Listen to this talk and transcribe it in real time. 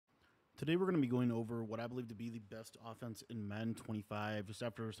Today we're going to be going over what I believe to be the best offense in Madden 25, just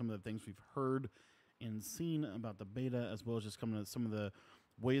after some of the things we've heard and seen about the beta, as well as just coming to some of the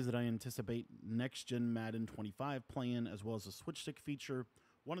ways that I anticipate next-gen Madden 25 playing, as well as the switch stick feature.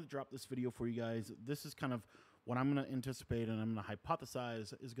 Wanted to drop this video for you guys. This is kind of what I'm going to anticipate and I'm going to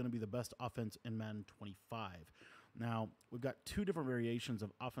hypothesize is going to be the best offense in Madden 25. Now, we've got two different variations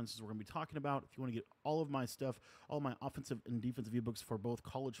of offenses we're going to be talking about. If you want to get all of my stuff, all of my offensive and defensive ebooks for both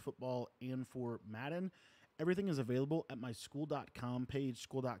college football and for Madden, everything is available at my school.com page,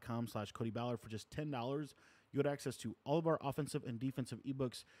 school.com/Cody Ballard, for just $10. You get access to all of our offensive and defensive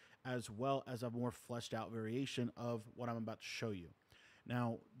ebooks, as well as a more fleshed out variation of what I'm about to show you.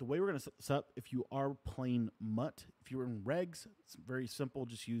 Now, the way we're going to set this up, if you are playing MUT, if you're in regs, it's very simple.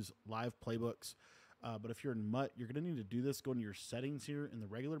 Just use live playbooks. But if you're in MUT, you're going to need to do this. Go into your settings here in the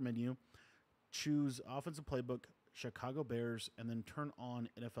regular menu, choose offensive playbook, Chicago Bears, and then turn on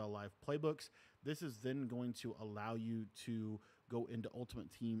NFL live playbooks. This is then going to allow you to go into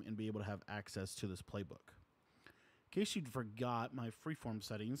Ultimate Team and be able to have access to this playbook. In case you forgot, my freeform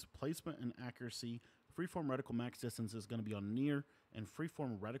settings, placement and accuracy, freeform reticle max distance is going to be on near, and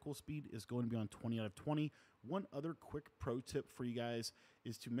freeform reticle speed is going to be on 20 out of 20. One other quick pro tip for you guys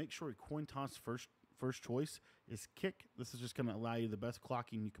is to make sure a coin toss first choice is kick. This is just going to allow you the best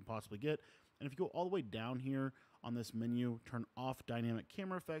clocking you can possibly get. And if you go all the way down here on this menu, turn off dynamic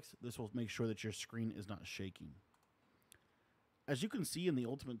camera effects, this will make sure that your screen is not shaking. As you can see in the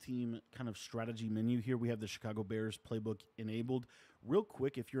Ultimate Team kind of strategy menu here, we have the Chicago Bears playbook enabled. Real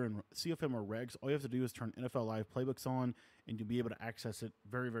quick, if you're in CFM or regs, all you have to do is turn NFL live playbooks on and you'll be able to access it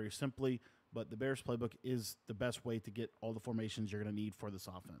very, very simply. But the Bears playbook is the best way to get all the formations you're going to need for this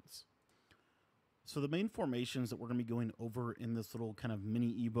offense. So the main formations that we're going to be going over in this little kind of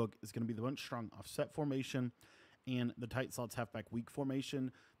mini ebook is going to be the bunch strong offset formation and the tight slots halfback weak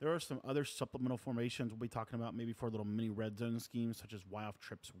formation. There are some other supplemental formations we'll be talking about maybe for a little mini red zone schemes, such as Y off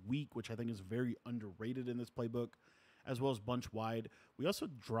trips weak, which I think is very underrated in this playbook, as well as bunch wide. We also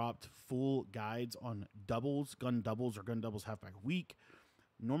dropped full guides on doubles, gun doubles or gun doubles halfback weak,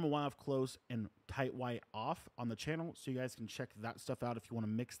 normal Y off close, and tight Y off on the channel, so you guys can check that stuff out if you want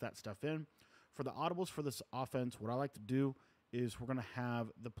to mix that stuff in. For the audibles for this offense, what I like to do is we're going to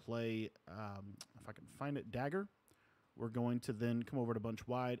have the play, if I can find it, dagger. We're going to then come over to bunch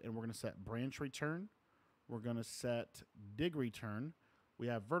wide, and we're going to set branch return. We're going to set dig return. We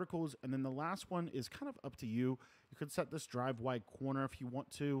have verticals, and then the last one is kind of up to you. You could set this drive wide corner if you want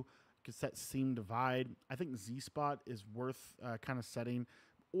to. You could set seam divide. I think Z-spot is worth kind of setting.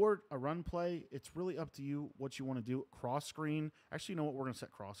 Or a run play, it's really up to you what you want to do. Cross screen, actually, you know what, we're going to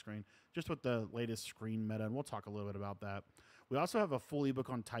set cross screen just with the latest screen meta, and we'll talk a little bit about that. We also have a full ebook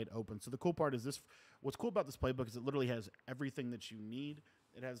on tight open. So the cool part is this, what's cool about this playbook is it literally has everything that you need.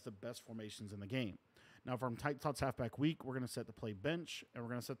 It has the best formations in the game. Now from tight slots halfback weak, we're going to set the play bench, and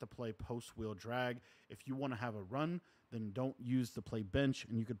we're going to set the play post wheel drag. If you want to have a run, then don't use the play bench,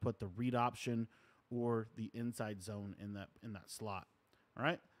 and you could put the read option or the inside zone in that slot. All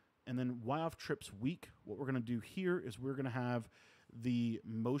right, and then Y off trips weak. What we're going to do here is we're going to have the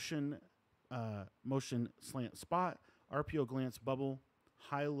motion slant spot, RPO glance bubble,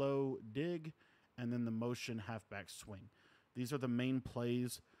 high-low dig, and then the motion halfback swing. These are the main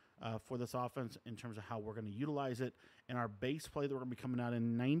plays for this offense in terms of how we're going to utilize it. And our base play that we're going to be coming out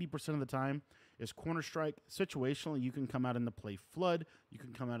in 90% of the time is corner strike. Situationally, you can come out in the play flood. You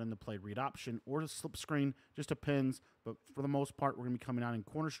can come out in the play read option or the slip screen. Just depends. But for the most part, we're going to be coming out in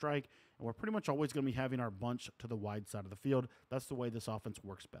corner strike. And we're pretty much always going to be having our bunch to the wide side of the field. That's the way this offense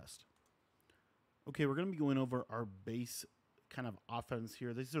works best. Okay, we're going to be going over our base kind of offense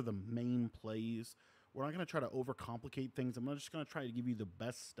here. These are the main plays. We're not going to try to overcomplicate things. I'm just going to try to give you the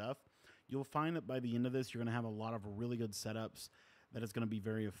best stuff. You'll find that by the end of this, you're going to have a lot of really good setups that is going to be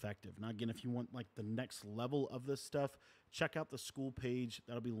very effective. Now, again, if you want like the next level of this stuff, check out the school page.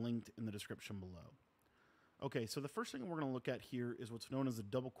 That'll be linked in the description below. Okay, so the first thing we're going to look at here is what's known as a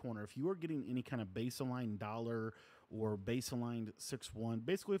double corner. If you are getting any kind of base aligned dollar or base aligned 6-1,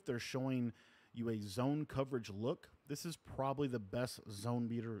 basically if they're showing you a zone coverage look, this is probably the best zone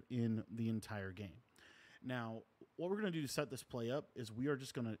beater in the entire game. Now, what we're going to do to set this play up is we are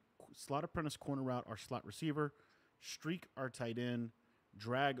just going to slot apprentice corner route our slot receiver, streak our tight end,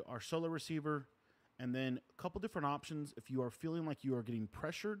 drag our solo receiver, and then a couple different options. If you are feeling like you are getting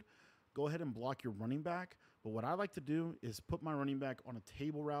pressured, go ahead and block your running back. But what I like to do is put my running back on a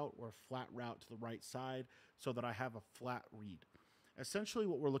table route or a flat route to the right side so that I have a flat read. Essentially,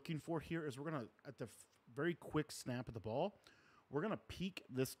 what we're looking for here is we're going to, at the very quick snap of the ball, we're going to peek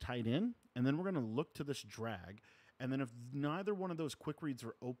this tight end, and then we're going to look to this drag. And then if neither one of those quick reads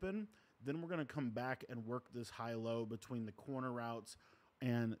are open, Then we're going to come back and work this high-low between the corner routes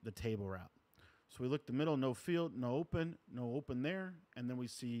and the table route. So we look the middle, no field, no open there. And then we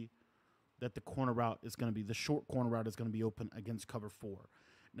see that the corner route is going to be, the short corner route is going to be open against cover 4.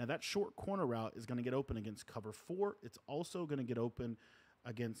 Now that short corner route is going to get open against cover 4. It's also going to get open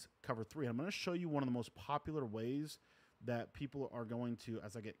against cover 3. I'm going to show you one of the most popular ways that people are going to,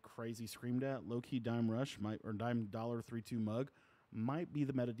 as I get crazy screamed at, low-key dime rush or dime $3-2 mug might be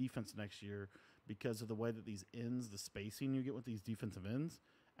the meta defense next year because of the way that these ends, the spacing you get with these defensive ends,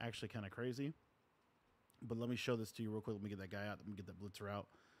 actually kind of crazy. But let me show this to you real quick. Let me get that guy out. Let me get that blitzer out.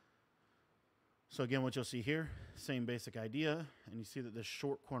 So again, what you'll see here, same basic idea, and you see that this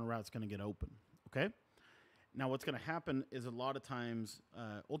short corner route is going to get open, okay? Now what's going to happen is a lot of times,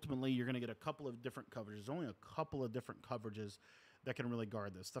 ultimately, you're going to get a couple of different coverages. There's only a couple of different coverages that can really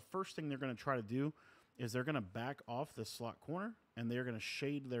guard this. The first thing they're going to try to do is they're going to back off this slot corner, and they're going to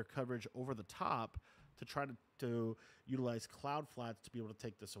shade their coverage over the top to try to utilize cloud flats to be able to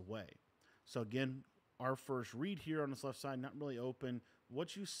take this away. So again, our first read here on this left side, not really open.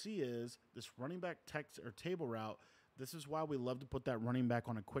 What you see is this running back text or table route. This is why we love to put that running back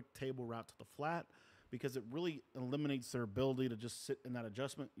on a quick table route to the flat, because it really eliminates their ability to just sit in that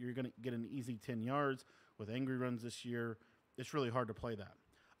adjustment. You're going to get an easy 10 yards with angry runs this year. It's really hard to play that.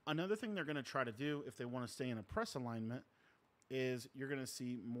 Another thing they're going to try to do if they want to stay in a press alignment is you're going to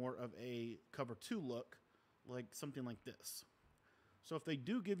see more of a cover 2 look, like something like this. So if they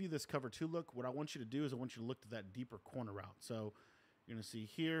do give you this cover 2 look, what I want you to do is I want you to look to that deeper corner route. So you're going to see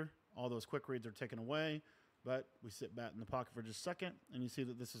here, all those quick reads are taken away, but we sit back in the pocket for just a second, and you see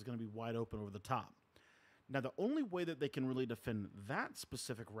that this is going to be wide open over the top. Now, the only way that they can really defend that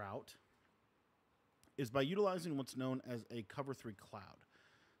specific route is by utilizing what's known as a cover 3 cloud.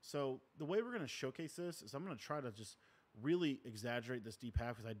 So the way we're going to showcase this is I'm going to try to just really exaggerate this deep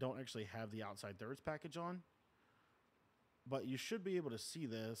half because I don't actually have the outside thirds package on. But you should be able to see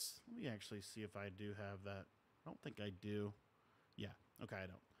this. Let me actually see if I do have that. I don't think I do. Yeah, okay, I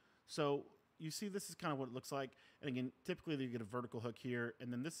don't. So you see this is kind of what it looks like. And again, typically you get a vertical hook here,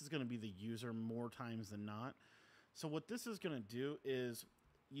 and then this is going to be the user more times than not. So what this is going to do is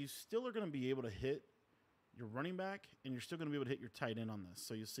you still are going to be able to hit your running back, and you're still going to be able to hit your tight end on this.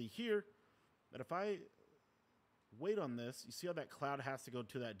 So you'll see here that if I wait on this, you see how that cloud has to go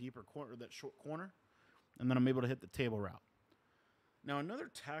to that deeper corner, that short corner, and then I'm able to hit the table route. Now, another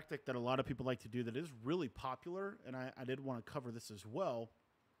tactic that a lot of people like to do that is really popular, and I did want to cover this as well,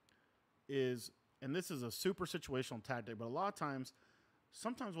 is, and this is a super situational tactic, but a lot of times,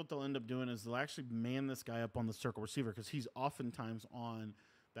 sometimes what they'll end up doing is they'll actually man this guy up on the circle receiver because he's oftentimes on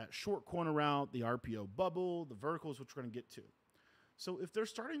that short corner route, the RPO bubble, the verticals, which we're going to get to. So if they're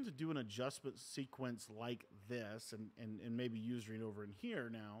starting to do an adjustment sequence like this and maybe using over in here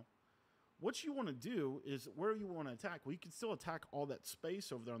now, what you want to do is where you want to attack. Well, you can still attack all that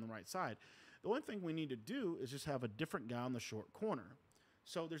space over there on the right side. The only thing we need to do is just have a different guy on the short corner.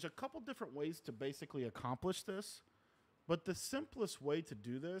 So there's a couple different ways to basically accomplish this, but the simplest way to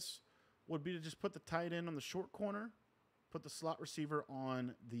do this would be to just put the tight end on the short corner, put the slot receiver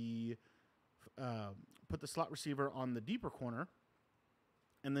on the deeper corner,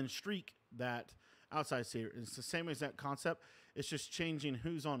 and then streak that outside receiver. It's the same exact concept. It's just changing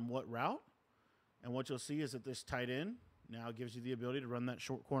who's on what route. And what you'll see is that this tight end now gives you the ability to run that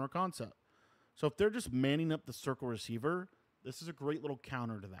short corner concept. So if they're just manning up the circle receiver, this is a great little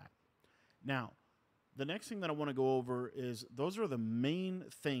counter to that. Now, the next thing that I want to go over is those are the main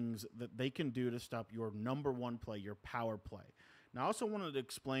things that they can do to stop your number one play, your power play. Now, I also wanted to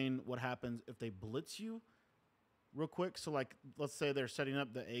explain what happens if they blitz you real quick. So, like, let's say they're setting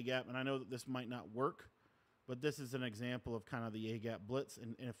up the A-gap, and I know that this might not work, but this is an example of kind of the A-gap blitz,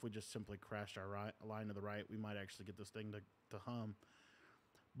 and if we just simply crashed our line to the right, we might actually get this thing to hum.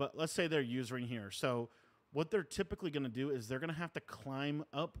 But let's say they're usering here. So what they're typically going to do is they're going to have to climb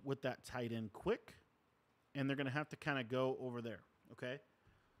up with that tight end quick, and they're going to have to kind of go over there, okay?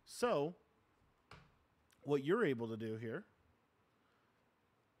 So what you're able to do here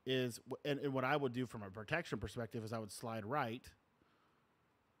is, and what I would do from a protection perspective is I would slide right.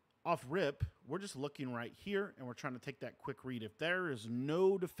 Off rip, we're just looking right here, and we're trying to take that quick read. If there is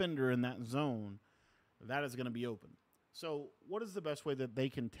no defender in that zone, that is going to be open. So what is the best way that they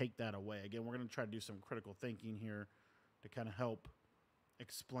can take that away? Again, we're going to try to do some critical thinking here to kind of help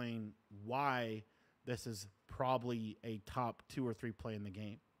explain why this is probably a top 2 or 3 play in the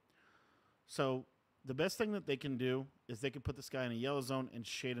game. So the best thing that they can do is they can put this guy in a yellow zone and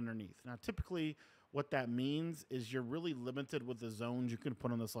shade underneath. Now, typically what that means is you're really limited with the zones you can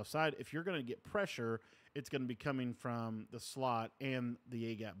put on this left side. If you're going to get pressure, it's going to be coming from the slot and the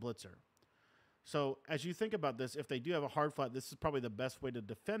A-gap blitzer. So as you think about this, if they do have a hard flat, this is probably the best way to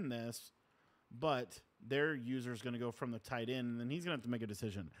defend this. But their user is going to go from the tight end, and then he's going to have to make a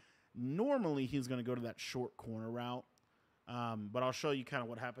decision. Normally, he's going to go to that short corner route. But I'll show you kind of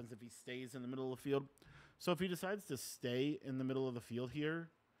what happens if he stays in the middle of the field. So if he decides to stay in the middle of the field here,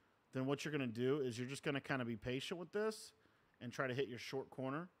 then what you're going to do is you're just going to kind of be patient with this and try to hit your short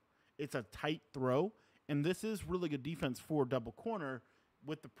corner. It's a tight throw, and this is really good defense for double corner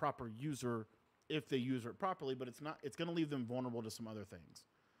with the proper user if they use it properly, but it's not. It's going to leave them vulnerable to some other things.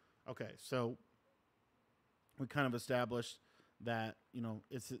 Okay, so we kind of established that, you know,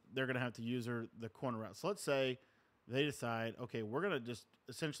 they're going to have to use the corner route. So let's say they decide, okay, we're going to just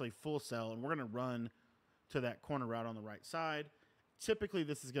essentially full sell, and we're going to run to that corner route on the right side. Typically,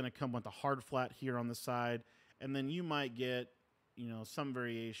 this is going to come with a hard flat here on the side, and then you might get, you know, some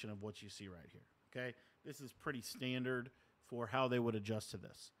variation of what you see right here, okay? This is pretty standard for how they would adjust to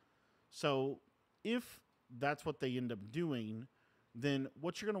this. So if that's what they end up doing, then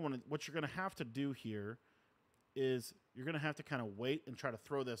what you're going to have to do here is you're going to have to kind of wait and try to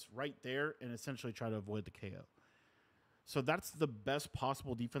throw this right there and essentially try to avoid the KO. So that's the best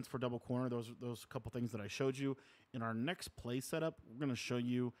possible defense for double corner. Those couple things that I showed you. In our next play setup, we're going to show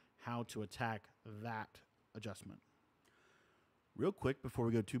you how to attack that adjustment. Real quick, before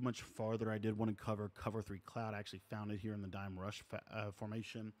we go too much farther, I did want to cover Cover 3 Cloud. I actually found it here in the dime rush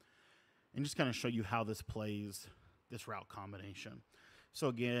formation, and just kind of show you how this plays this route combination. So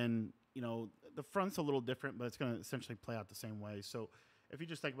again, you know, the front's a little different, but it's going to essentially play out the same way. So if you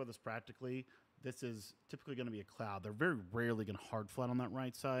just think about this practically, this is typically going to be a cloud. They're very rarely going to hard flat on that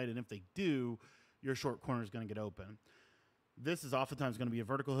right side, and if they do, your short corner is going to get open. This is oftentimes going to be a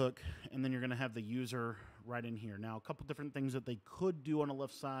vertical hook, and then you're going to have the user right in here. Now, a couple different things that they could do on the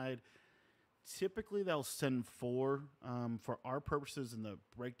left side. Typically, they'll send 4. For our purposes in the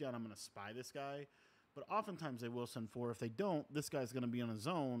breakdown, I'm going to spy this guy. But oftentimes, they will send 4. If they don't, this guy's going to be on a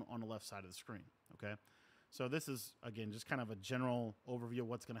zone on the left side of the screen, okay? So this is, again, just kind of a general overview of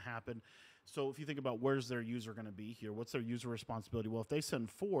what's going to happen. So if you think about where's their user going to be here, what's their user responsibility? Well, if they send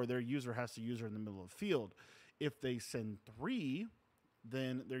 4, their user has to use her in the middle of the field. If they send 3,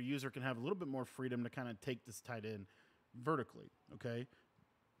 then their user can have a little bit more freedom to kind of take this tight end vertically, okay?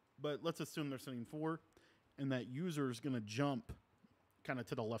 But let's assume they're sending 4, and that user is going to jump kind of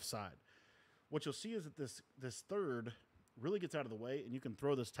to the left side. What you'll see is that this third really gets out of the way, and you can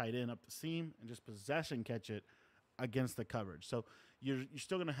throw this tight end up the seam and just possession catch it against the coverage. So you're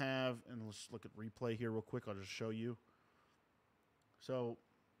still going to have, and let's look at replay here real quick. I'll just show you. So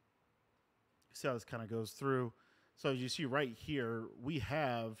see how this kind of goes through. So as you see right here,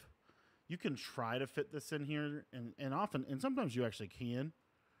 you can try to fit this in here, and sometimes you actually can,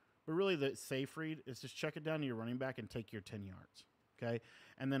 but really the safe read is just check it down to your running back and take your 10 yards. Okay,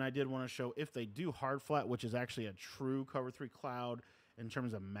 and then I did want to show if they do hard flat, which is actually a true Cover 3 cloud in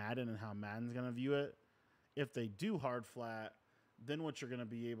terms of Madden and how Madden's going to view it. If they do hard flat, then what you're going to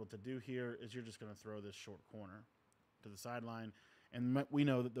be able to do here is you're just going to throw this short corner to the sideline. And we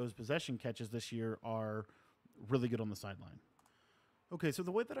know that those possession catches this year are really good on the sideline. Okay, so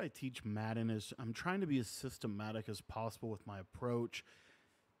the way that I teach Madden is I'm trying to be as systematic as possible with my approach.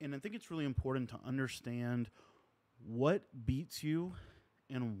 And I think it's really important to understand what beats you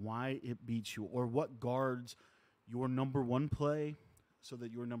and why it beats you, or what guards your number 1 play so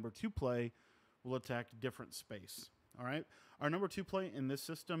that your number 2 play will attack different space. All right. Our number 2 play in this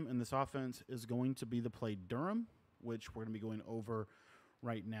system, in this offense, is going to be the play Durham, which we're going to be going over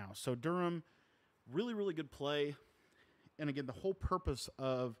right now. So Durham, really, really good play. And again, the whole purpose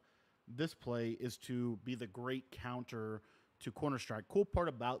of this play is to be the great counter to corner strike. Cool part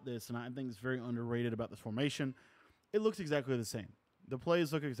about this, and I think it's very underrated about this formation, it looks exactly the same. The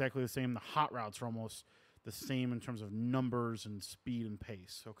plays look exactly the same. The hot routes are almost the same in terms of numbers and speed and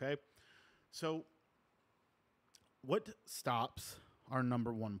pace, okay? So what stops our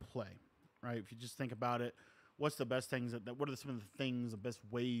number 1 play, right? If you just think about it, what's the best things what are some of the things, the best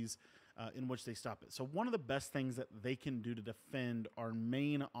ways in which they stop it? So one of the best things that they can do to defend our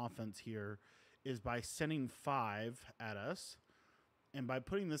main offense here is by sending 5 at us and by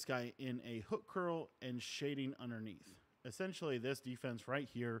putting this guy in a hook curl and shading underneath. Essentially, this defense right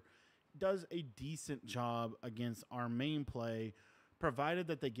here does a decent job against our main play, provided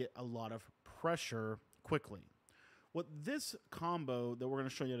that they get a lot of pressure quickly. What this combo that we're going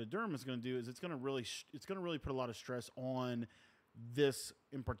to show you at Durham is going to do is it's going to really put a lot of stress on this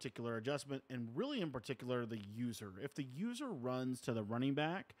in particular adjustment, and really in particular the user. If the user runs to the running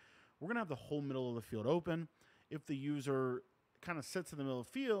back, we're going to have the whole middle of the field open. If the user kind of sits in the middle of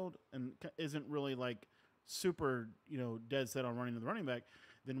the field and isn't really like super, dead set on running to the running back,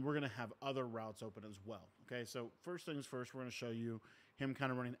 then we're going to have other routes open as well. Okay, so first things first, we're going to show you him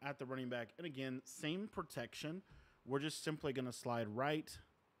kind of running at the running back. And again, same protection. We're just simply going to slide right,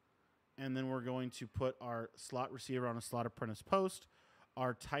 and then we're going to put our slot receiver on a slot apprentice post.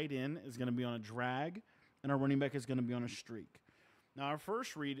 Our tight end is going to be on a drag, and our running back is going to be on a streak. Now, our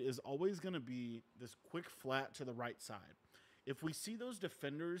first read is always going to be this quick flat to the right side. If we see those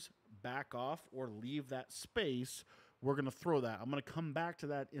defenders back off or leave that space, we're going to throw that. I'm going to come back to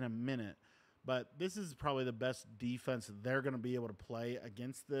that in a minute, but this is probably the best defense they're going to be able to play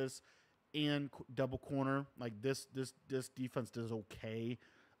against this and double corner. Like this defense does okay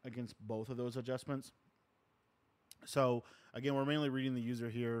against both of those adjustments. So again, we're mainly reading the user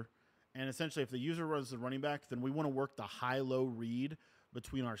here. And essentially, if the user runs the running back, then we want to work the high-low read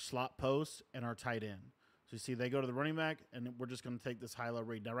between our slot post and our tight end. So you see they go to the running back, and we're just going to take this high-low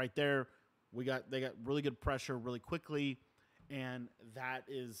read. Now right there, they got really good pressure really quickly, and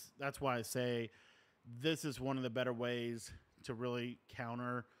that's why I say this is one of the better ways to really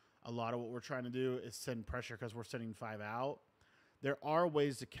counter a lot of what we're trying to do is send pressure because we're sending 5 out. There are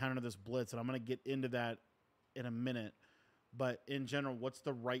ways to counter this blitz, and I'm going to get into that in a minute. But in general, what's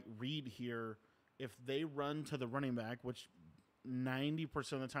the right read here? If they run to the running back, which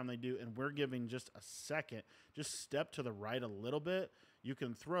 90% of the time they do, and we're giving just a second, just step to the right a little bit, you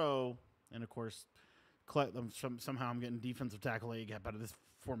can throw, and of course, somehow I'm getting defensive tackle A gap out of this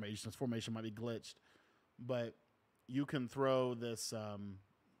formation. This formation might be glitched. But you can throw this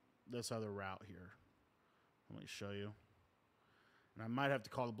this other route here. Let me show you. And I might have to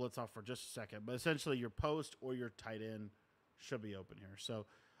call the blitz off for just a second. But essentially, your post or your tight end should be open here. So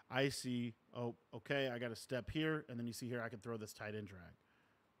I see, oh, okay, I got a step here, and then you see here I can throw this tight end drag.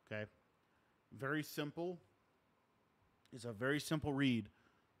 Okay? Very simple. It's a very simple read,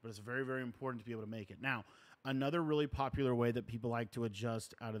 but it's very, very important to be able to make it. Now, another really popular way that people like to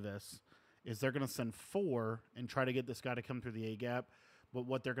adjust out of this is they're going to send 4 and try to get this guy to come through the A-gap. But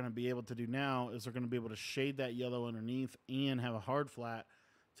what they're going to be able to do now is they're going to be able to shade that yellow underneath and have a hard flat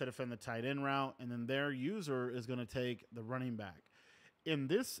to defend the tight end route, and then their user is going to take the running back. In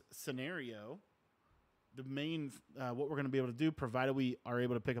this scenario, the main what we're going to be able to do, provided we are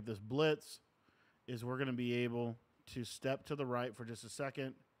able to pick up this blitz, is we're going to be able to step to the right for just a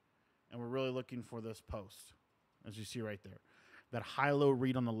second, and we're really looking for this post, as you see right there, that high-low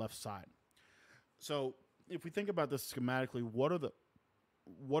read on the left side. So if we think about this schematically, what are the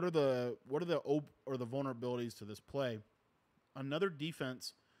vulnerabilities to this play? Another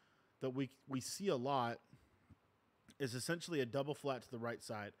defense that we see a lot is essentially a double flat to the right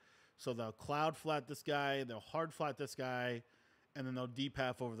side. So they'll cloud flat this guy, they'll hard flat this guy, and then they'll deep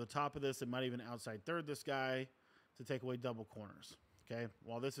half over the top of this. It might even outside third this guy to take away double corners. Okay,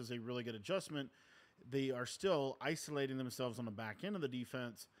 while this is a really good adjustment, they are still isolating themselves on the back end of the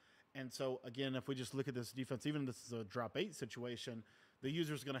defense. And so again, if we just look at this defense, even if this is a drop 8 situation, the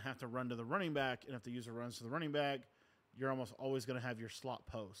user is going to have to run to the running back, and if the user runs to the running back, you're almost always going to have your slot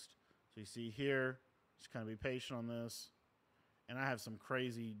post. So you see here, just kind of be patient on this. And I have some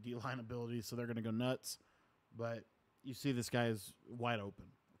crazy D-line abilities, so they're going to go nuts. But you see this guy is wide open,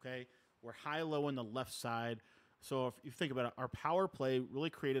 okay? We're high-low in the left side. So if you think about it, our power play really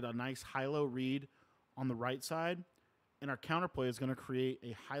created a nice high-low read on the right side, and our counter play is going to create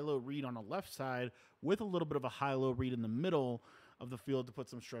a high-low read on the left side with a little bit of a high-low read in the middle of the field to put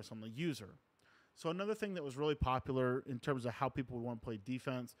some stress on the user. So another thing that was really popular in terms of how people would want to play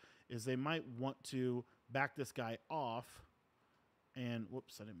defense is they might want to back this guy off and,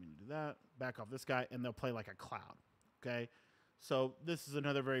 whoops, I didn't mean to do that, back off this guy, and they'll play like a cloud, okay? So this is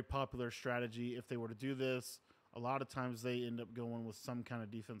another very popular strategy. If they were to do this, a lot of times they end up going with some kind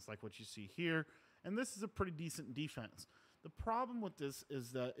of defense like what you see here, and this is a pretty decent defense. The problem with this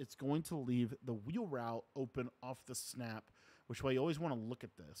is that it's going to leave the wheel route open off the snap, which way you always want to look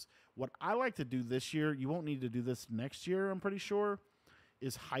at this. What I like to do this year, you won't need to do this next year, I'm pretty sure,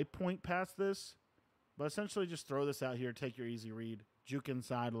 is high point past this. But essentially just throw this out here, take your easy read, juke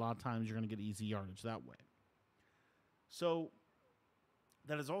inside. A lot of times you're going to get easy yardage that way. So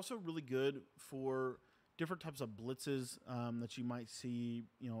that is also really good for different types of blitzes that you might see.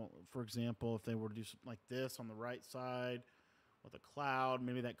 You know, for example, if they were to do something like this on the right side with a cloud,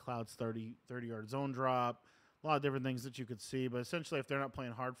 maybe that cloud's 30-yard zone drop. A lot of different things that you could see, but essentially if they're not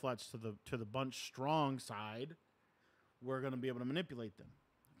playing hard flats to the bunch strong side, we're going to be able to manipulate them.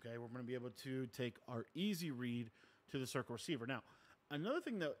 Okay, we're going to be able to take our easy read to the circle receiver. Now, another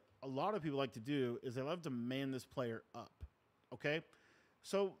thing that a lot of people like to do is they love to man this player up. Okay,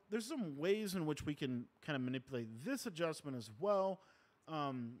 so there's some ways in which we can kind of manipulate this adjustment as well.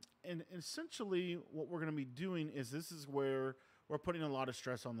 And essentially what we're going to be doing is this is where we're putting a lot of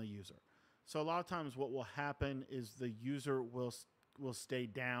stress on the user. So a lot of times what will happen is the user will stay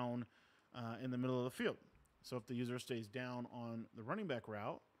down in the middle of the field. So if the user stays down on the running back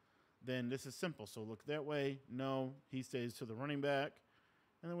route, then this is simple. So look that way. No, he stays to the running back.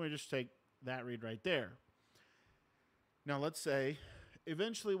 And then we just take that read right there. Now let's say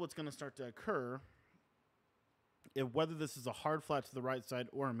eventually what's going to start to occur, if whether this is a hard flat to the right side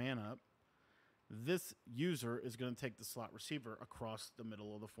or a man up, this user is going to take the slot receiver across the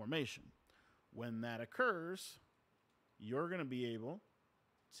middle of the formation. When that occurs, you're going to be able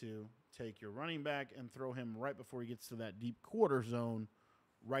to take your running back and throw him right before he gets to that deep quarter zone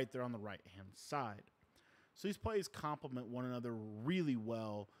right there on the right-hand side. So these plays complement one another really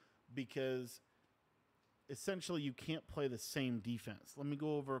well because essentially you can't play the same defense. Let me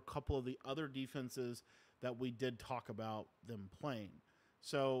go over a couple of the other defenses that we did talk about them playing.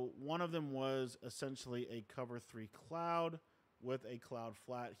 So one of them was essentially a cover 3 cloud with a cloud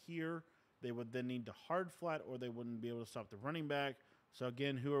flat here. They would then need to hard flat or they wouldn't be able to stop the running back. So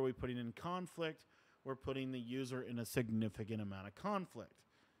again, who are we putting in conflict? We're putting the user in a significant amount of conflict.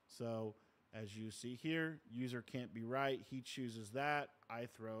 So as you see here, user can't be right. He chooses that. I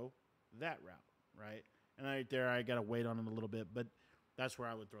throw that route, right? And right there, I got to wait on him a little bit, but that's where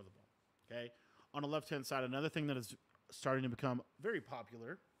I would throw the ball, okay? On the left-hand side, another thing that is starting to become very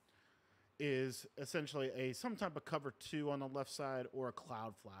popular is essentially some type of cover 2 on the left side or a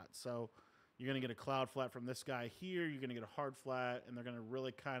cloud flat. So you're going to get a cloud flat from this guy here. You're going to get a hard flat, and they're going to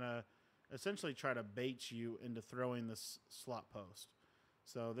really kind of essentially try to bait you into throwing this slot post.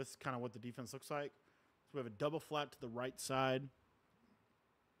 So this is kind of what the defense looks like. So we have a double flat to the right side.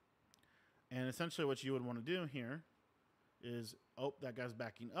 And essentially what you would want to do here is, oh, that guy's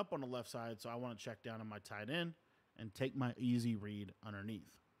backing up on the left side, so I want to check down on my tight end and take my easy read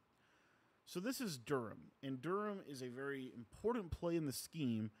underneath. So this is Durham, and Durham is a very important play in the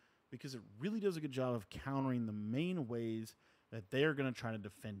scheme because it really does a good job of countering the main ways that they are going to try to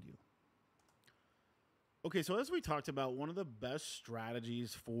defend you. Okay, so as we talked about, one of the best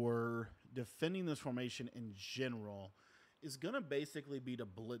strategies for defending this formation in general is going to basically be to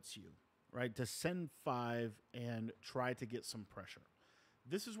blitz you, right? To send 5 and try to get some pressure.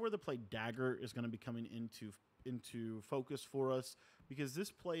 This is where the play dagger is going to be coming into focus for us because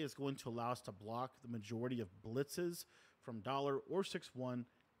this play is going to allow us to block the majority of blitzes from dollar or 6-1,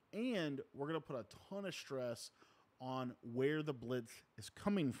 and we're going to put a ton of stress on where the blitz is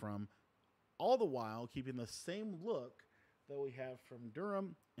coming from, all the while keeping the same look that we have from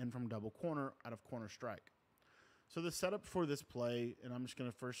Durham and from double corner out of corner strike. So the setup for this play, and I'm just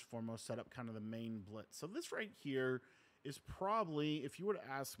going to first and foremost set up kind of the main blitz. So this right here is probably, if you were to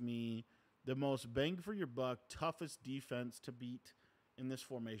ask me, the most bang for your buck, toughest defense to beat in this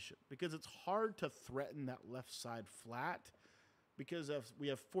formation because it's hard to threaten that left side flat because we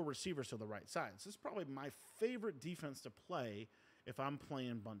have 4 receivers to the right side. So this is probably my favorite defense to play if I'm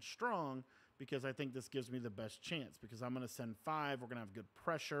playing bunch strong because I think this gives me the best chance because I'm going to send 5. We're going to have good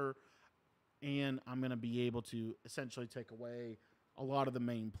pressure, and I'm going to be able to essentially take away a lot of the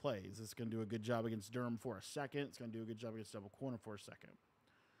main plays. It's going to do a good job against Durham for a second. It's going to do a good job against double corner for a second.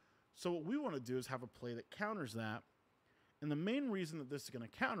 So what we want to do is have a play that counters that. And the main reason that this is going to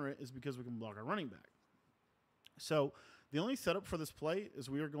counter it is because we can block our running back. So the only setup for this play is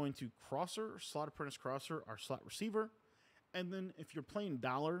we are going to crosser, slot apprentice crosser, our slot receiver. And then if you're playing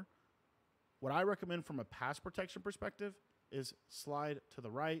dollar, what I recommend from a pass protection perspective is slide to the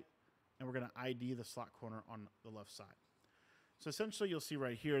right, and we're going to ID the slot corner on the left side. So essentially you'll see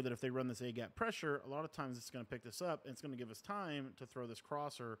right here that if they run this A-gap pressure, a lot of times it's going to pick this up, and it's going to give us time to throw this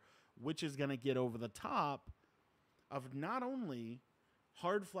crosser, which is going to get over the top of not only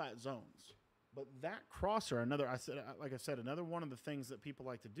hard flat zones, but that crosser, another one of the things that people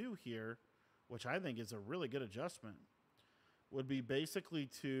like to do here, which I think is a really good adjustment, would be basically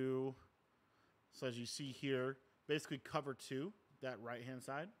to, so as you see here, basically cover 2, that right-hand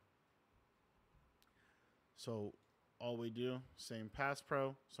side. So all we do, same pass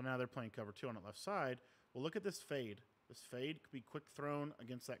pro. So now they're playing cover 2 on the left side. Well, look at this fade. This fade could be quick thrown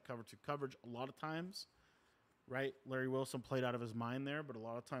against that cover 2 coverage a lot of times, right? Larry Wilson played out of his mind there, but a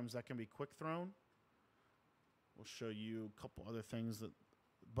lot of times that can be quick thrown. We'll show you a couple other things that,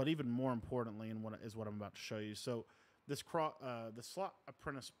 but even more importantly, and what I'm about to show you. So this the slot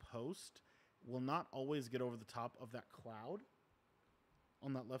apprentice post will not always get over the top of that cloud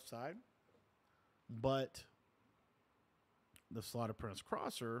on that left side, but the slot apprentice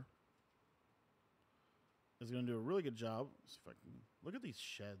crosser is going to do a really good job. Let's see if I can look at these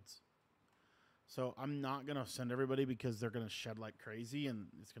sheds. So I'm not going to send everybody because they're going to shed like crazy and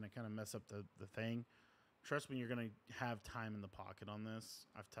it's going to kind of mess up the thing. Trust me, you're going to have time in the pocket on this.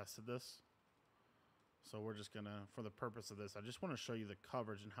 I've tested this. So we're just going to, for the purpose of this, I just want to show you the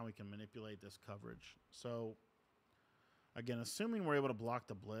coverage and how we can manipulate this coverage. So, again, assuming we're able to block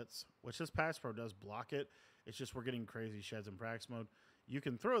the blitz, which this pass pro does block it, it's just we're getting crazy sheds in practice mode. You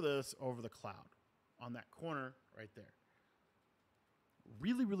can throw this over the cloud on that corner right there.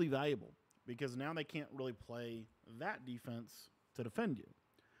 Really, really valuable because now they can't really play that defense to defend you.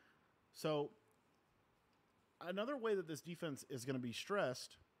 So another way that this defense is going to be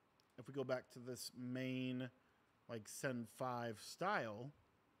stressed, if we go back to this main like send 5 style,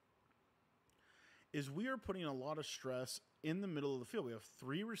 is we are putting a lot of stress in the middle of the field. We have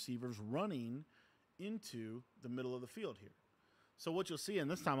 3 receivers running into the middle of the field here. So what you'll see,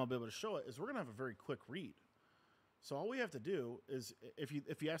 and this time I'll be able to show it, is we're going to have a very quick read. So all we have to do is, if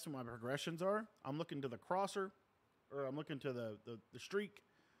you ask me what my progressions are, I'm looking to the crosser, or I'm looking to the streak,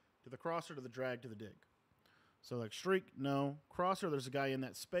 to the crosser, to the drag, to the dig. So like streak, no. Crosser, there's a guy in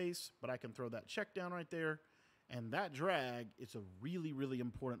that space, but I can throw that check down right there. And that drag is a really, really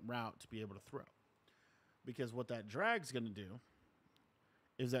important route to be able to throw. Because what that drag's going to do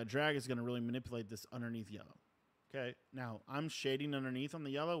is that drag is going to really manipulate this underneath yellow. Okay, now I'm shading underneath on the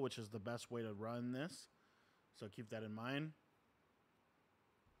yellow, which is the best way to run this. So keep that in mind.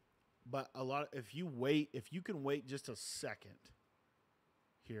 But if you can wait just a second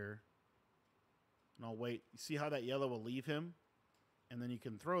here, and I'll wait. You see how that yellow will leave him? And then you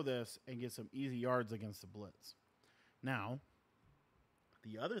can throw this and get some easy yards against the blitz. Now,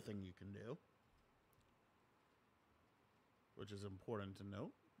 the other thing you can do, which is important to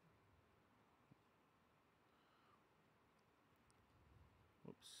note,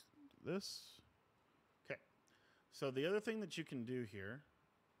 this. Okay. So the other thing that you can do here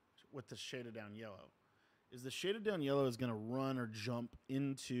with the shaded down yellow is the shaded down yellow is going to run or jump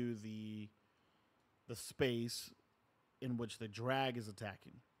into the space in which the drag is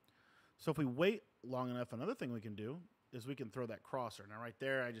attacking. So if we wait long enough, another thing we can do is we can throw that crosser. Now right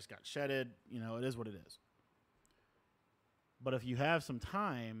there, I just got shedded. You know, it is what it is. But if you have some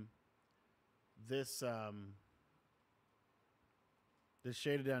time, this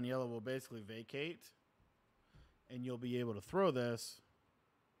shaded down yellow will basically vacate, and you'll be able to throw this.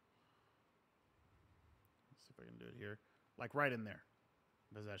 Let's see if I can do it here. Like right in there.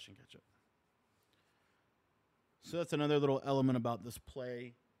 Possession catch up. So that's another little element about this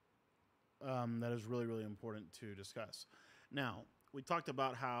play that is really, really important to discuss. Now, we talked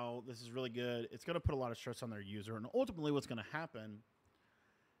about how this is really good. It's going to put a lot of stress on their user. And ultimately what's going to happen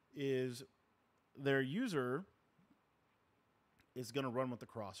is their user is going to run with the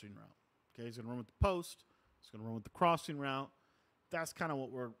crossing route. Okay, he's going to run with the post. He's going to run with the crossing route. That's kind of what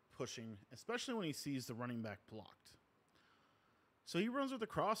we're pushing, especially when he sees the running back blocked. So he runs with the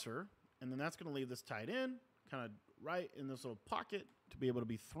crosser, and then that's going to leave this tight end kind of right in this little pocket to be able to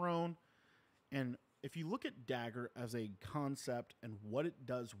be thrown. And if you look at dagger as a concept and what it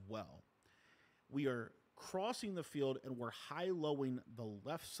does well, we are crossing the field and we're high-lowing the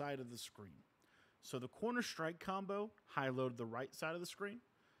left side of the screen. So the corner strike combo high-lowed the right side of the screen.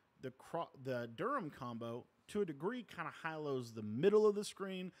 The Durham combo, to a degree, kind of high-lows the middle of the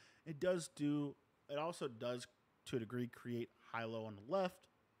screen. It also does, to a degree, create high-low on the left.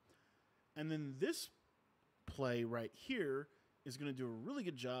 And then this play right here is going to do a really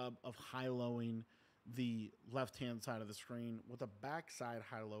good job of high-lowing the left-hand side of the screen with a backside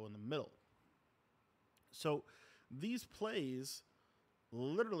high-low in the middle. So these plays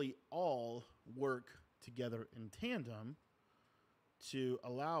literally all work together in tandem to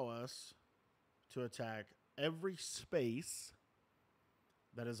allow us to attack every space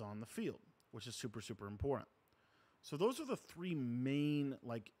that is on the field, which is super, super important. So those are the 3 main,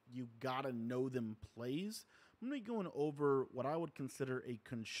 like, you gotta know them plays. I'm going to be going over what I would consider a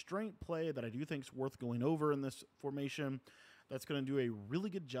constraint play that I do think is worth going over in this formation. That's going to do a really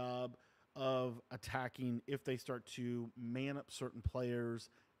good job of attacking if they start to man up certain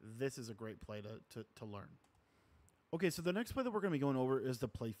players. This is a great play to learn. Okay, so the next play that we're going to be going over is the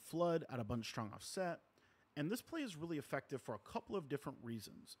play flood at a bunch strong offset. And this play is really effective for a couple of different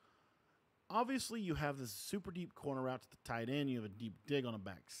reasons. Obviously, you have this super deep corner route to the tight end. You have a deep dig on a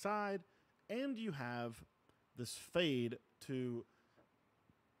backside. And you have this fade to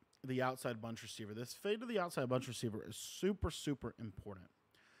the outside bunch receiver. This fade to the outside bunch receiver is super, super important.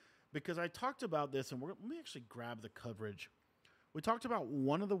 Because I talked about this, and let me actually grab the coverage. We talked about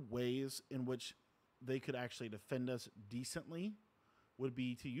one of the ways in which they could actually defend us decently would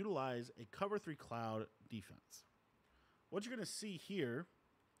be to utilize a cover 3 cloud defense. What you're going to see here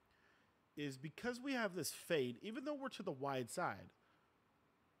is because we have this fade, even though we're to the wide side,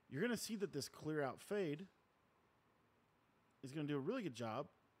 you're going to see that this clear out fade is going to do a really good job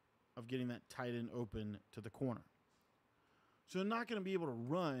of getting that tight end open to the corner. So they're not going to be able to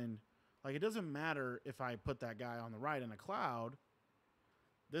run. Like, it doesn't matter if I put that guy on the right in a cloud.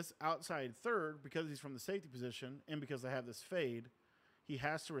 This outside third, because he's from the safety position and because they have this fade, he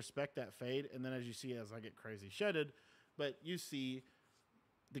has to respect that fade. And then as you see, as I get crazy shedded, but you see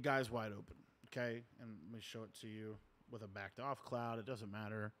the guy's wide open, okay? And let me show it to you with a backed off cloud. It doesn't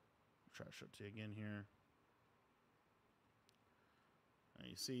matter. I'll try to show it to you again here. Now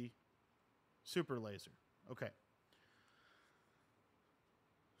you see, super laser. Okay.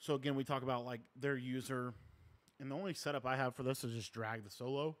 So again, we talk about like their user, and the only setup I have for this is just drag the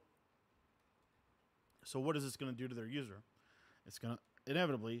solo. So what is this going to do to their user? It's going to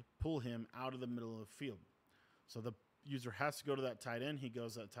inevitably pull him out of the middle of the field. So the user has to go to that tight end. He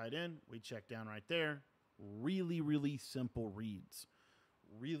goes to that tight end. We check down right there. Really, really simple reads.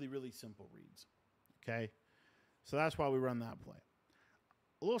 Really, really simple reads. Okay? So that's why we run that play.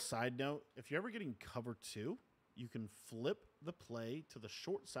 A little side note, if you're ever getting cover 2, you can flip the play to the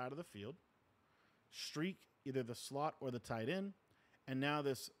short side of the field, streak either the slot or the tight end, and now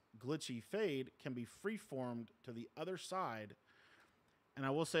this glitchy fade can be free-formed to the other side. And I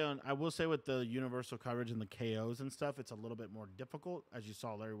will say with the universal coverage and the KOs and stuff, it's a little bit more difficult, as you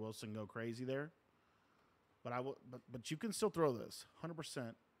saw Larry Wilson go crazy there. But you can still throw this 100%.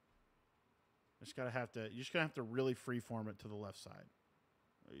 You're just gonna have to really freeform it to the left side.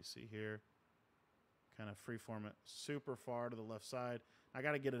 You see here, kind of freeform it super far to the left side. I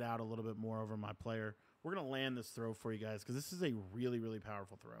got to get it out a little bit more over my player. We're gonna land this throw for you guys because this is a really, really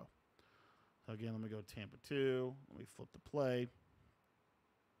powerful throw. So again, let me go Tampa 2. Let me flip the play.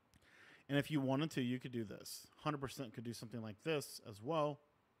 And if you wanted to, you could do this. 100% could do something like this as well.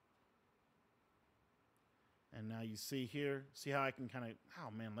 And now you see here, see how I can kind of,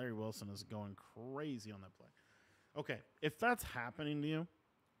 oh man, Larry Wilson is going crazy on that play. Okay, if that's happening to you,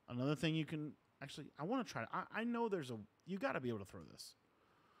 another thing you can, actually, I want to try, I know you got to be able to throw this.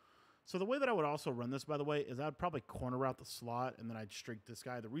 So the way that I would also run this, by the way, is I'd probably corner route the slot and then I'd streak this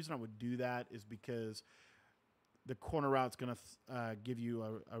guy. The reason I would do that is because the corner route's going to give you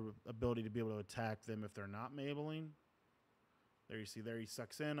a ability to be able to attack them if they're not mabling. There you see, there he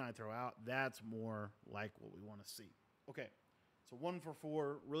sucks in, I throw out. That's more like what we want to see. Okay, so 1 for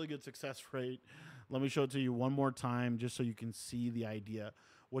 4, really good success rate. Let me show it to you one more time just so you can see the idea.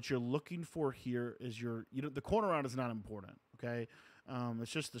 What you're looking for here is the corner route is not important, okay?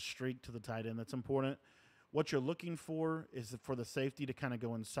 It's just the streak to the tight end that's important. What you're looking for is for the safety to kind of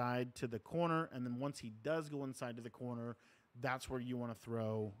go inside to the corner, and then once he does go inside to the corner, that's where you want to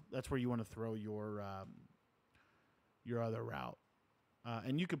throw. That's where you want to throw your other route,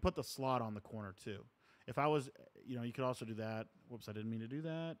 and you could put the slot on the corner too. If I was, you could also do that. Whoops, I didn't mean to do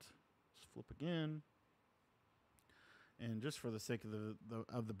that. Let's flip again. And just for the sake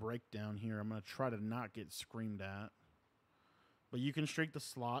of the breakdown here, I'm going to try to not get screamed at. But you can streak the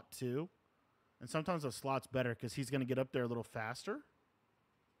slot too. And sometimes the slot's better because he's going to get up there a little faster.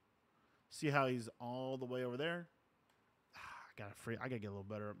 See how he's all the way over there? I got to get a little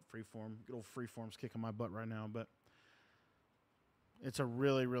better at freeform. Good old freeform's kicking my butt right now, but it's a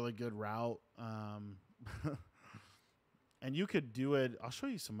really, really good route. And you could do it. I'll show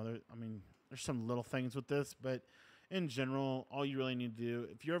you some other, there's some little things with this, but in general, all you really need to do,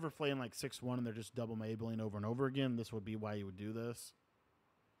 if you're ever playing like 6-1 and they're just double mabling over and over again, this would be why you would do this.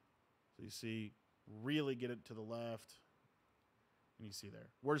 So you see, really get it to the left. And you see there.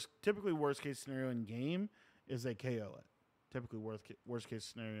 Typically, worst case scenario in game is they KO it. Typically, worst case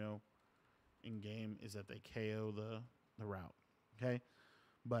scenario in game is that they KO the route. Okay?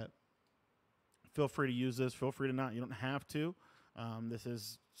 But feel free to use this. Feel free to not. You don't have to. This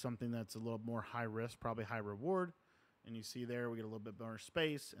is something that's a little more high risk, probably high reward. And you see there, we get a little bit more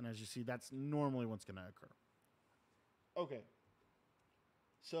space. And as you see, that's normally what's going to occur. Okay.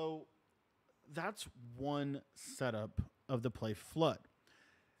 So that's one setup of the play flood.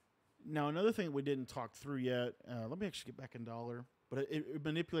 Now, another thing that we didn't talk through yet, let me actually get back in dollar, but it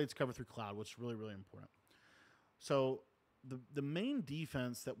manipulates cover through cloud, which is really, really important. So the main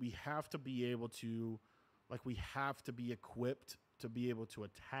defense that we have to be able to, we have to be equipped to be able to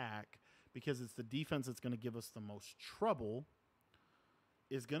attack, because it's the defense that's going to give us the most trouble,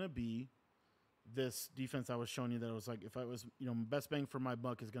 is going to be this defense I was showing you that was like, if I was, best bang for my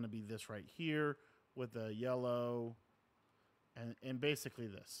buck is going to be this right here with the yellow and basically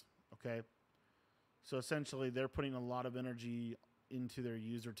this, okay? So essentially they're putting a lot of energy into their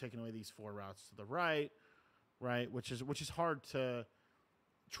user, taking away these 4 routes to the right, which is hard to,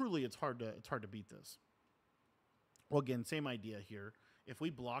 truly it's hard to beat this. Well, again, same idea here. If we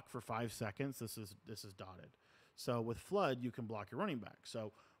block for 5 seconds, this is dotted. So with flood, you can block your running back.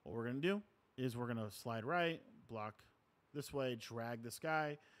 So what we're going to do is we're going to slide right, block this way, drag this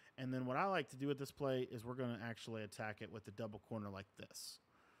guy, and then what I like to do with this play is we're going to actually attack it with the double corner like this.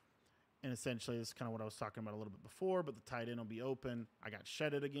 And essentially, this is kind of what I was talking about a little bit before, but the tight end will be open. I got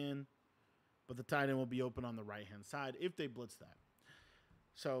shedded again, but the tight end will be open on the right-hand side if they blitz that.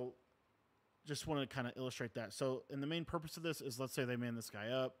 So just want to kind of illustrate that. So, and the main purpose of this is, let's say they man this guy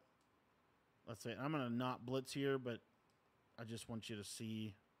up. Let's say, I'm going to not blitz here, but I just want you to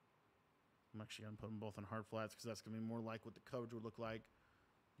see. I'm actually going to put them both on hard flats because that's going to be more like what the coverage would look like.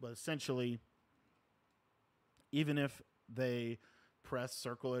 But essentially, even if they press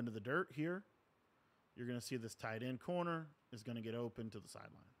circle into the dirt here, you're going to see this tight end corner is going to get open to the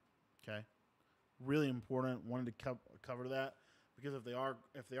sideline. Okay? Really important. Wanted to cover that because if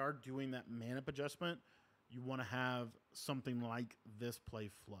they are doing that man-up adjustment, you want to have something like this play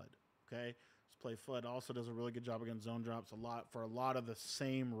flood. Okay? This play flood also does a really good job against zone drops for a lot of the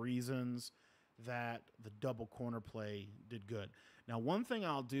same reasons that the double corner play did good. Now, one thing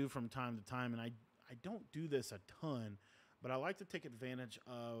I'll do from time to time, and I don't do this a ton, but I like to take advantage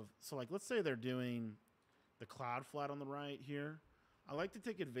of, so like let's say they're doing the cloud flat on the right here. I like to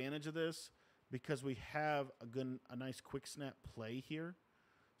take advantage of this because we have a nice quick snap play here.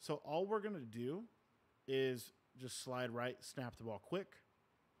 So all we're going to do is just slide right, snap the ball quick.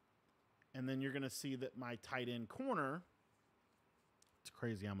 And then you're going to see that my tight end corner, it's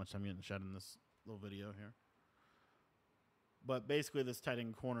crazy how much I'm getting shed in this little video here. But basically this tight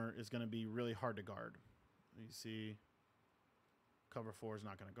end corner is going to be really hard to guard. You see cover 4 is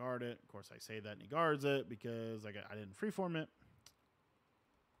not going to guard it. Of course, I say that and he guards it because I didn't freeform it.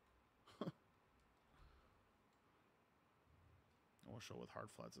 I'll show with hard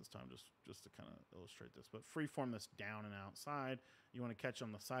flats this time just to kind of illustrate this. But freeform this down and outside. You want to catch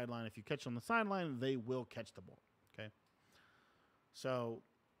on the sideline. If you catch on the sideline, they will catch the ball. Okay? So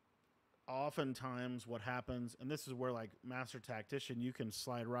oftentimes what happens, and this is where like master tactician, you can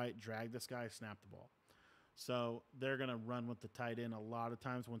slide right, drag this guy, snap the ball. So they're going to run with the tight end a lot of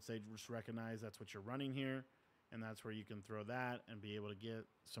times once they just recognize that's what you're running here. And that's where you can throw that and be able to get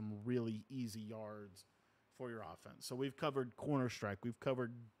some really easy yards for your offense. So we've covered corner strike. We've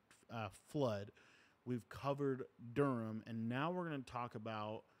covered flood. We've covered Durham. And now we're going to talk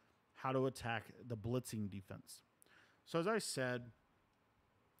about how to attack the blitzing defense. So as I said,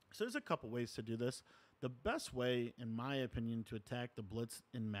 so there's a couple ways to do this. The best way, in my opinion, to attack the blitz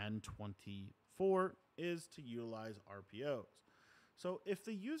in Madden 24 is to utilize RPOs. So if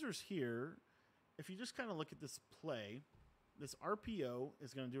the user's here, if you just kind of look at this play, this RPO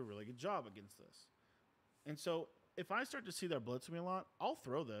is going to do a really good job against this. And so if I start to see they're blitzing me a lot, I'll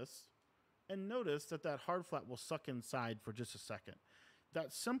throw this and notice that that hard flat will suck inside for just a second.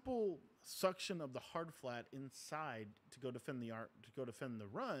 That simple suction of the hard flat inside to go defend the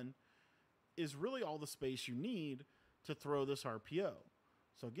run is really all the space you need to throw this RPO.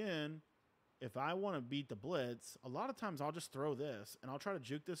 So again, if I want to beat the blitz, a lot of times I'll just throw this and I'll try to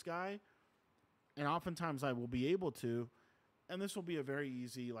juke this guy, and oftentimes I will be able to, and this will be a very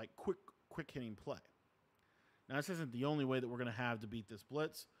easy, like quick hitting play. Now, this isn't the only way that we're going to have to beat this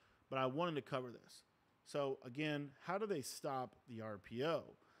blitz, but I wanted to cover this. So again, how do they stop the RPO?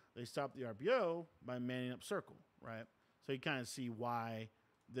 They stop the RPO by manning up circle, right? So you kind of see why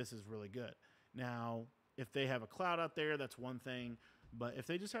this is really good. Now, if they have a cloud out there, that's one thing. But if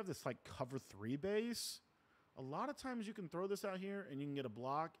they just have this like cover 3 base, a lot of times you can throw this out here and you can get a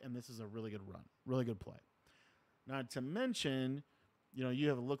block, and this is a really good run, really good play. Not to mention, you know, you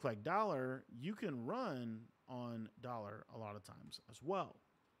have a look like dollar, you can run on dollar a lot of times as well.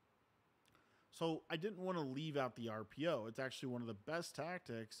 So I didn't want to leave out the RPO. It's actually one of the best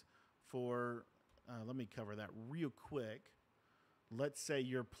tactics for, let me cover that real quick. Let's say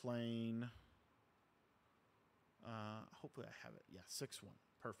you're playing, hopefully I have it. Yeah, 6-1.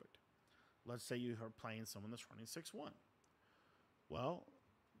 Perfect. Let's say you are playing someone that's running 6-1. Well,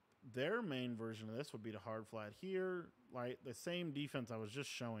 their main version of this would be to hard flat here, like the same defense I was just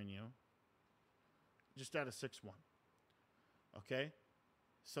showing you, just out of 6-1. Okay?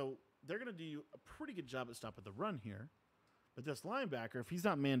 So they're going to do a pretty good job at stopping the run here. But this linebacker, if he's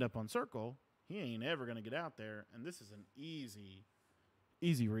not manned up on circle, he ain't ever going to get out there. And this is an easy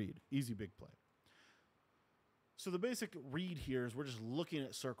read, easy big play. So the basic read here is we're just looking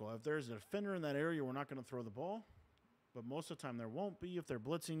at circle. If there's a defender in that area, we're not going to throw the ball. But most of the time there won't be if they're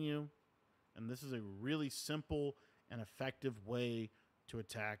blitzing you. And this is a really simple and effective way to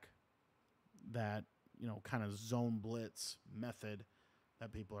attack that, you know, kind of zone blitz method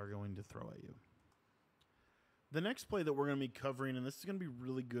that people are going to throw at you. The next play that we're going to be covering, and this is going to be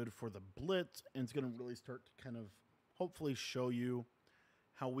really good for the blitz, and it's going to really start to kind of hopefully show you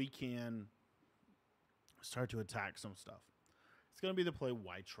how we can start to attack some stuff. It's going to be the play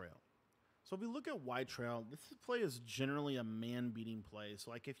wide trail. So if we look at wide trail, this play is generally a man-beating play.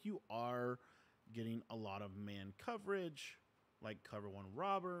 So like if you are getting a lot of man coverage, like cover one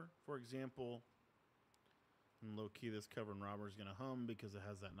robber, for example, and low-key this cover and robber is going to hum because it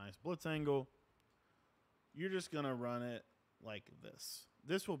has that nice blitz angle, you're just going to run it like this.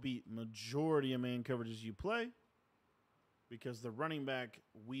 This will beat majority of man coverages you play because the running back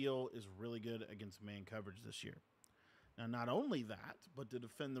wheel is really good against man coverage this year. Now, not only that, but to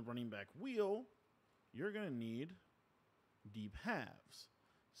defend the running back wheel, you're going to need deep halves.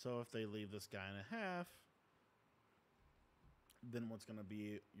 So if they leave this guy in a half, then what's going to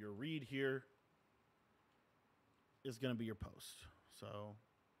be your read here is going to be your post. So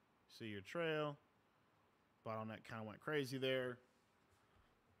see your trail. Bottleneck kind of went crazy there.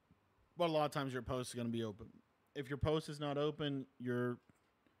 But a lot of times your post is going to be open. If your post is not open, your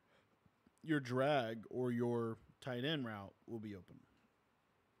drag or your tight end route will be open.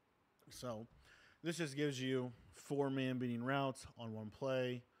 So this just gives you 4 man beating routes on one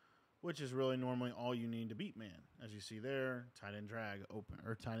play, which is really normally all you need to beat man. As you see there, tight end drag open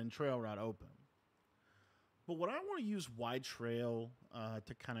or tight end trail route open. But what I want to use wide trail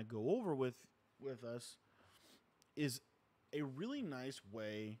to kind of go over with us is a really nice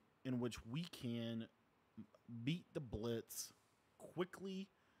way in which we can beat the blitz quickly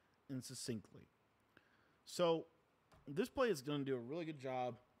and succinctly. So this play is going to do a really good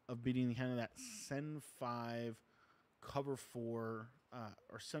job of beating kind of that send 5, cover 4,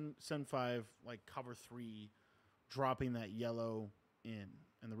 or send 5, like cover 3, dropping that yellow in.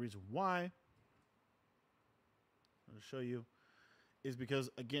 And the reason why, I'm going to show you, is because,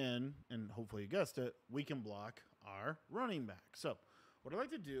 again, and hopefully you guessed it, we can block our running back. So what I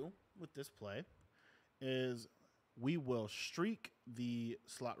like to do with this play is we will streak the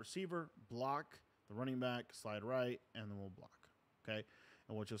slot receiver, block the running back, slide right, and then we'll block, okay?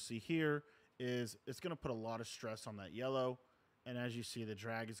 And what you'll see here is it's going to put a lot of stress on that yellow, and as you see, the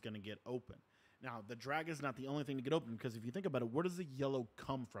drag is going to get open. Now, the drag is not the only thing to get open, because if you think about it, where does the yellow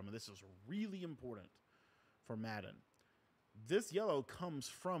come from? And this is really important for Madden. This yellow comes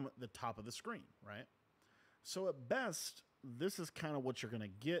from the top of the screen, right? So at best, this is kind of what you're going to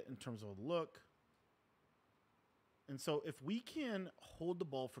get in terms of a look. And so if we can hold the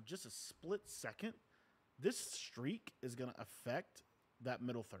ball for just a split second, this streak is going to affect that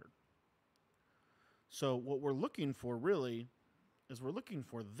middle third. So what we're looking for really is we're looking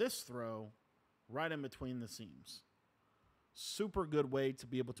for this throw right in between the seams. Super good way to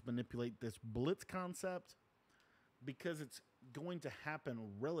be able to manipulate this blitz concept because it's going to happen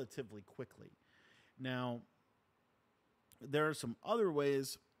relatively quickly. Now, there are some other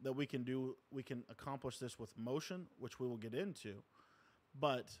ways that we can accomplish this with motion, which we will get into.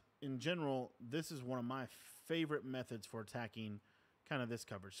 But in general, this is one of my favorite methods for attacking kind of this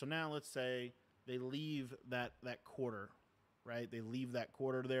coverage. So now let's say they leave that quarter, right? They leave that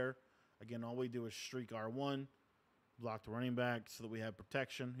quarter there. Again, all we do is streak R1, block the running back so that we have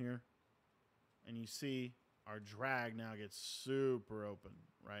protection here. And you see our drag now gets super open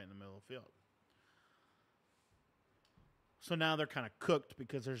right in the middle of the field. So now they're kind of cooked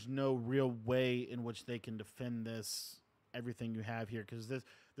because there's no real way in which they can defend this, everything you have here, because this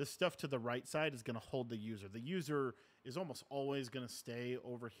stuff to the right side is going to hold the user. The user is almost always going to stay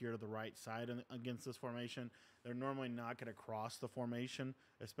over here to the right side against this formation. They're normally not going to cross the formation,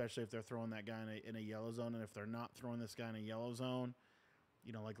 especially if they're throwing that guy in a yellow zone. And if they're not throwing this guy in a yellow zone,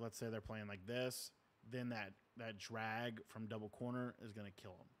 you know, like let's say they're playing like this, then that drag from double corner is going to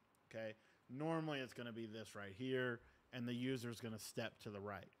kill them, okay? Normally it's going to be this right here, and the user is going to step to the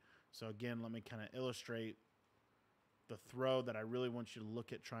right. So again, let me kind of illustrate the throw that I really want you to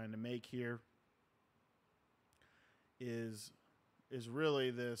look at trying to make here is really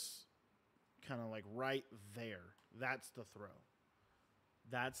this kind of like right there. That's the throw.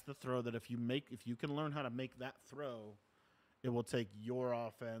 That's the throw that if you can learn how to make that throw, it will take your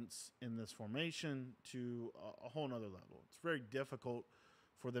offense in this formation to a whole nother level. It's very difficult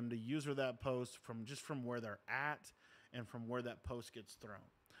for them to user that post from where they're at and from where that post gets thrown.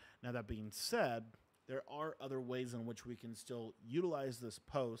 Now, that being said, there are other ways in which we can still utilize this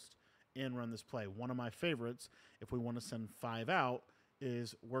post and run this play. One of my favorites, if we want to send 5 out,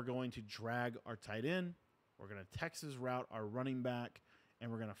 is we're going to drag our tight end, we're going to Texas route our running back,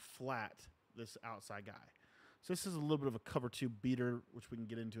 and we're going to flat this outside guy. So this is a little bit of a cover 2 beater, which we can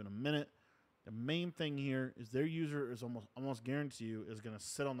get into in a minute. The main thing here is their user is almost guaranteed you is going to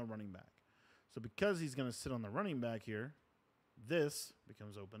sit on the running back. So because he's going to sit on the running back here, this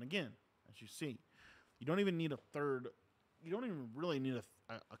becomes open again, as you see. You don't even need a third. You don't even really need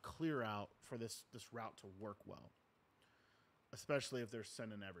a clear out for this route to work well, especially if they're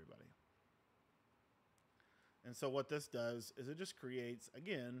sending everybody. And so what this does is it just creates,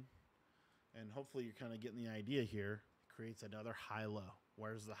 again, and hopefully you're kind of getting the idea here, it creates another high-low.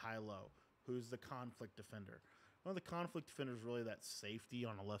 Where's the high-low? Who's the conflict defender? Well, the conflict defender is really that safety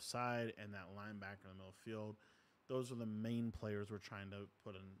on the left side and that linebacker in the middle of the field. Those are the main players we're trying to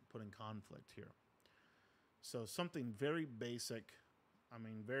put in conflict here. So something very basic, I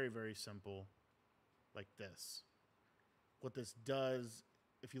mean very, very simple, like this. What this does,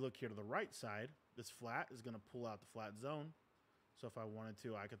 if you look here to the right side, this flat is going to pull out the flat zone. So if I wanted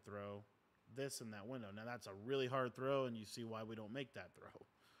to, I could throw this in that window. Now that's a really hard throw, and you see why we don't make that throw,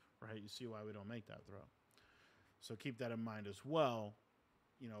 right? You see why we don't make that throw. So keep that in mind as well,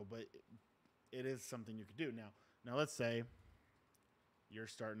 you know, but it is something you could do. Now let's say you're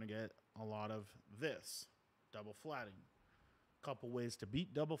starting to get a lot of this, double flatting. A couple ways to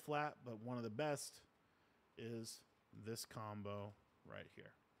beat double flat, but one of the best is this combo right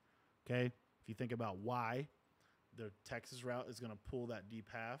here. Okay? If you think about why, the Texas route is going to pull that deep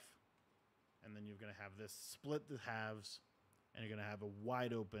half, and then you're going to have this split the halves, and you're going to have a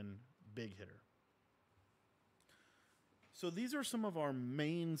wide open big hitter. So these are some of our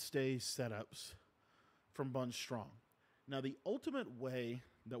mainstay setups from Bunch Strong. Now, the ultimate way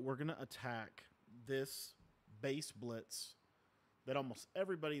that we're going to attack this base blitz that almost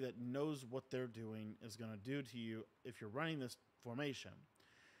everybody that knows what they're doing is going to do to you if you're running this formation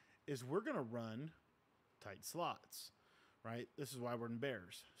is we're going to run tight slots, right? This is why we're in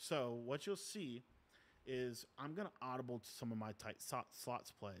bears. So what you'll see is I'm going to audible to some of my tight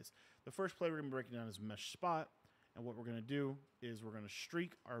slots plays. The first play we're going to be breaking down is mesh spot. And what we're going to do is we're going to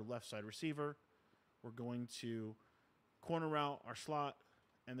streak our left side receiver. We're going to corner route our slot.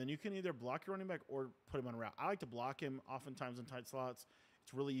 And then you can either block your running back or put him on a route. I like to block him oftentimes in tight slots.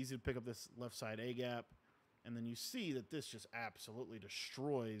 It's really easy to pick up this left side A gap. And then you see that this just absolutely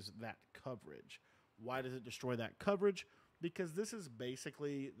destroys that coverage. Why does it destroy that coverage? Because this is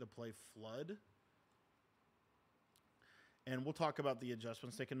basically the play flood. And we'll talk about the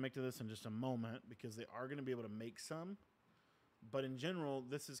adjustments they can make to this in just a moment because they are going to be able to make some. But in general,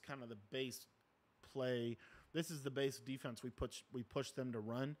 this is kind of the base play. This is the base defense we push them to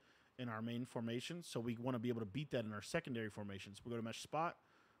run in our main formation. So we want to be able to beat that in our secondary formations. We go to mesh spot.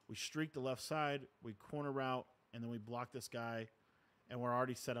 We streak the left side. We corner route. And then we block this guy. And we're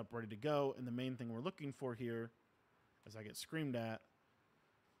already set up, ready to go. And the main thing we're looking for here, as I get screamed at,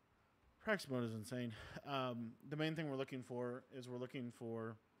 practice mode is insane. The main thing we're looking for is the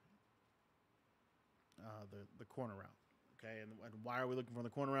corner route. Okay, and why are we looking for the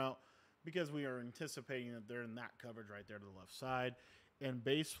corner route? Because we are anticipating that they're in that coverage right there to the left side. And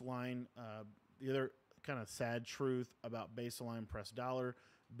baseline, the other kind of sad truth about baseline press dollar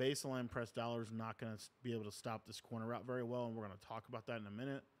is not going to be able to stop this corner route very well, and we're going to talk about that in a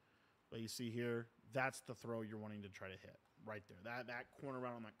minute. But you see here, that's the throw you're wanting to try to hit right there. That corner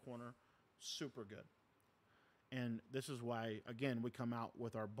route on that corner, super good. And this is why, again, we come out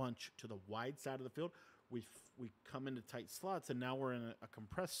with our bunch to the wide side of the field. We come into tight slots, and now we're in a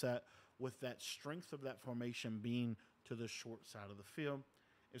compressed set with that strength of that formation being to the short side of the field.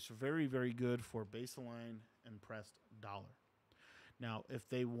 It's very, very good for baseline and pressed dollar. Now, if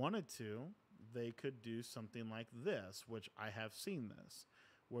they wanted to, they could do something like this, which I have seen this,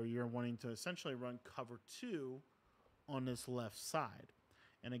 where you're wanting to essentially run cover 2 on this left side.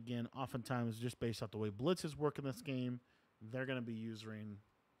 And again, oftentimes, just based off the way blitzes work in this game, they're going to be using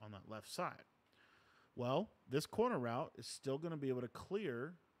on that left side. Well, this corner route is still going to be able to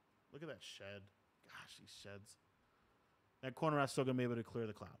clear. Look at that shed. Gosh, these sheds. That corner route is still going to be able to clear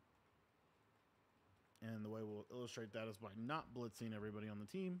the cloud. And the way we'll illustrate that is by not blitzing everybody on the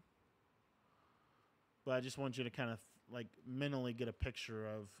team. But I just want you to kind of like mentally get a picture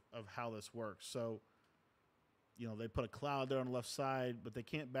of how this works. So, you know, they put a cloud there on the left side, but they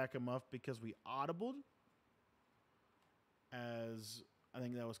can't back him up because we audibled. As I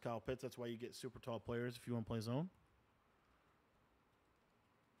think that was Kyle Pitts. That's why you get super tall players if you want to play zone.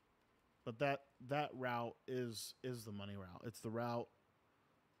 But that route is the money route. It's the route,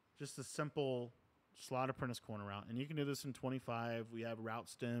 just a simple slot apprentice corner route. And you can do this in 25. We have route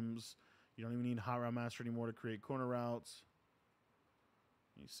stems. You don't even need Hot Route Master anymore to create corner routes.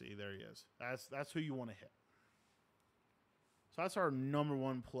 You see, there he is. That's who you want to hit. So that's our number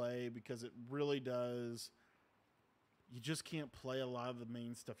one play because it really does. You just can't play a lot of the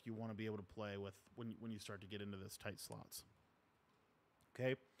main stuff you want to be able to play with when you start to get into this tight slots.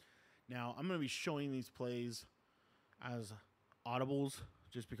 Okay. Now, I'm going to be showing these plays as audibles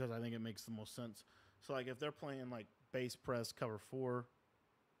just because I think it makes the most sense. So, like, if they're playing, like, base press cover 4,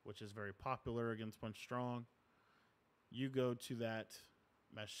 which is very popular against Punch Strong, you go to that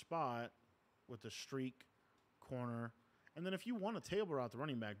mesh spot with the streak, corner, and then if you want a table route the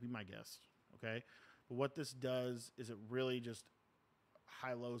running back, be my guest, okay? But what this does is it really just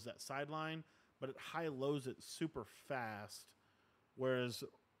high-lows that sideline, but it high-lows it super fast, whereas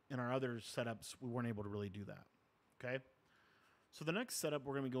in our other setups, we weren't able to really do that, okay? So the next setup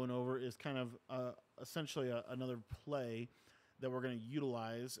we're going to be going over is kind of essentially another play that we're going to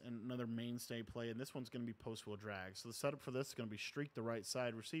utilize, and another mainstay play, and this one's going to be post-wheel drag. So the setup for this is going to be streak the right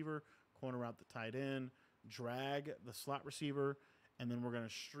side receiver, corner route the tight end, drag the slot receiver, and then we're going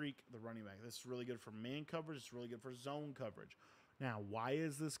to streak the running back. This is really good for man coverage. It's really good for zone coverage. Now, why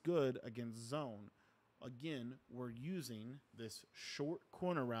is this good against zone? Again, we're using this short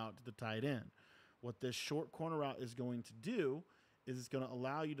corner route to the tight end. What this short corner route is going to do is it's going to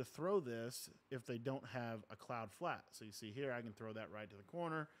allow you to throw this if they don't have a cloud flat. So you see here, I can throw that right to the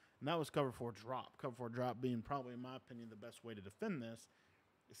corner, and that was cover 4 drop. Cover 4 drop being probably, in my opinion, the best way to defend this.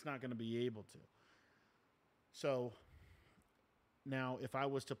 It's not going to be able to. So now if I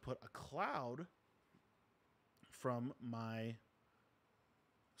was to put a cloud from my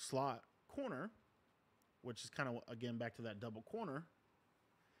slot corner, which is kind of, again, back to that double corner,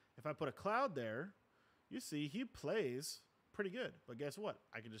 if I put a cloud there, you see he plays pretty good. But guess what?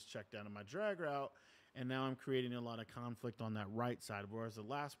 I can just check down to my drag route, and now I'm creating a lot of conflict on that right side. Whereas the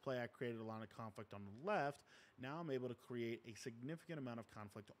last play, I created a lot of conflict on the left. Now I'm able to create a significant amount of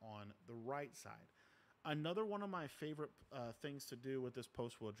conflict on the right side. Another one of my favorite things to do with this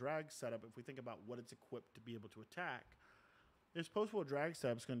post-wheel drag setup, if we think about what it's equipped to be able to attack, this post-wheel drag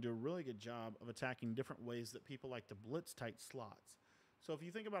setup is going to do a really good job of attacking different ways that people like to blitz tight slots. So if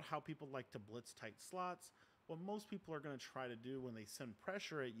you think about how people like to blitz tight slots, what most people are going to try to do when they send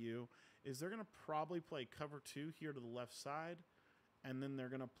pressure at you is they're going to probably play cover 2 here to the left side, and then they're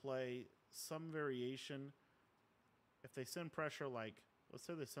going to play some variation. If they send pressure like, let's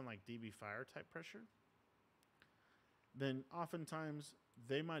say they send like DB fire type pressure, then oftentimes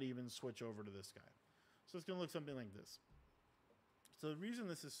they might even switch over to this guy. So it's going to look something like this. So the reason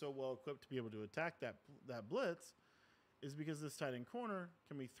this is so well equipped to be able to attack that blitz is because this tight end corner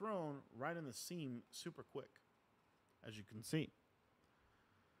can be thrown right in the seam super quick, as you can see.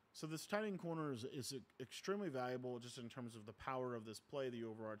 So this tight end corner is extremely valuable just in terms of the power of this play, the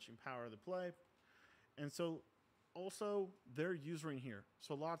overarching power of the play. And so also they're usering here.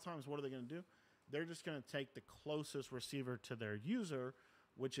 So a lot of times what are they going to do? They're just going to take the closest receiver to their user,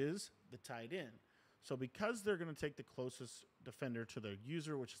 which is the tight end. So because they're going to take the closest defender to their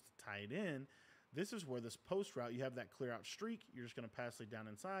user, which is the tight end, this is where this post route, you have that clear out streak. You're just going to pass it down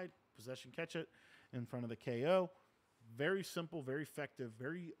inside, possession, catch it in front of the KO. Very simple, very effective,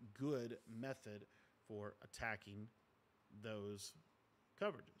 very good method for attacking those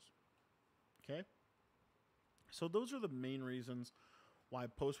coverages. Okay? So those are the main reasons why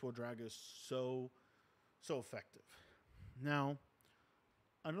post-wheel drag is so effective. Now,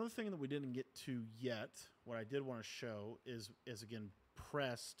 another thing that we didn't get to yet, what I did want to show is again,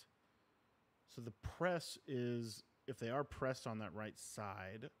 pressed. So the press is, if they are pressed on that right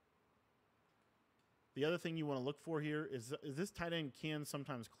side, the other thing you want to look for here is this tight end can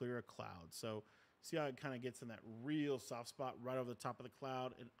sometimes clear a cloud. So see how it kind of gets in that real soft spot right over the top of the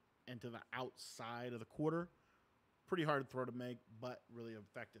cloud and to the outside of the quarter. Pretty hard throw to make, but really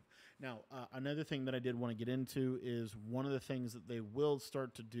effective. Now, another thing that I did want to get into is one of the things that they will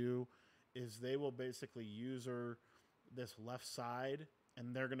start to do is they will basically use this left side,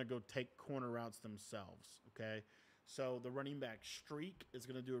 and they're going to go take corner routes themselves, okay? So the running back streak is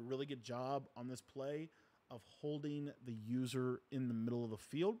going to do a really good job on this play of holding the user in the middle of the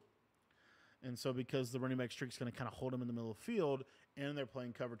field. And so because the running back streak is going to kind of hold them in the middle of the field, and they're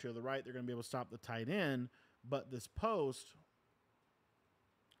playing cover 2 to the right, they're going to be able to stop the tight end. But this post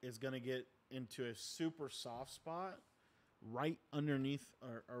is going to get into a super soft spot right underneath,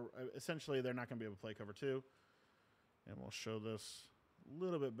 or essentially they're not going to be able to play cover 2. And we'll show this a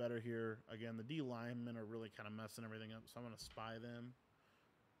little bit better here. Again, the D linemen are really kind of messing everything up, so I'm going to spy them.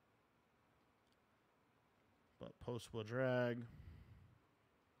 But post will drag.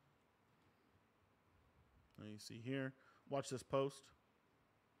 And you see here, watch this post.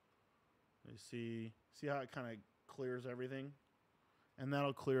 You see how it kind of clears everything? And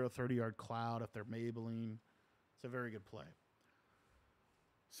that'll clear a 30-yard cloud if they're Maybelline. It's a very good play.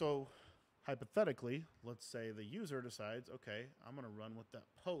 So hypothetically, let's say the user decides, okay, I'm going to run with that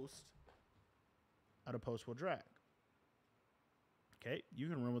post out of post will drag. Okay, you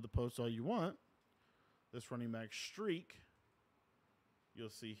can run with the post all you want. This running back streak, you'll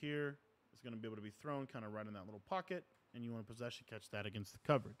see here, is going to be able to be thrown kind of right in that little pocket, and you want to possession catch that against the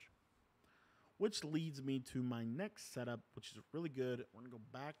coverage. Which leads me to my next setup, which is really good. We're going to go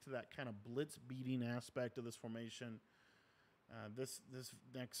back to that kind of blitz beating aspect of this formation. This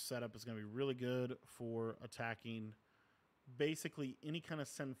next setup is going to be really good for attacking basically any kind of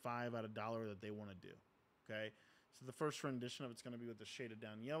send 5 out of dollar that they want to do. Okay, so the first rendition of it's going to be with the shaded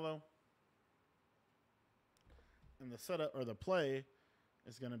down yellow. And the setup or the play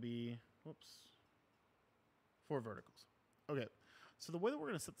is going to be, 4 verticals. Okay, so the way that we're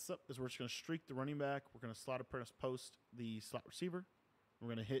going to set this up is we're just going to streak the running back. We're going to slot apprentice post the slot receiver.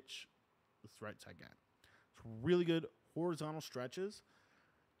 We're going to hitch this right side guy. It's really good horizontal stretches.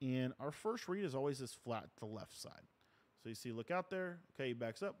 And our first read is always this flat to the left side. So you see, look out there. Okay, he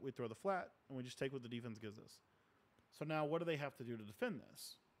backs up. We throw the flat, and we just take what the defense gives us. So now what do they have to do to defend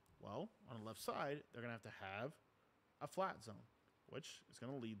this? Well, on the left side, they're going to have a flat zone, which is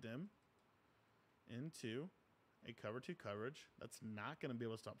going to lead them into a cover 2 coverage. That's not going to be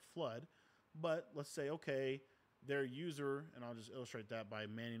able to stop flood. But let's say, okay, their user, and I'll just illustrate that by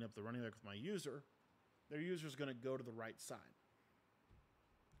manning up the running back with my user, their user is going to go to the right side.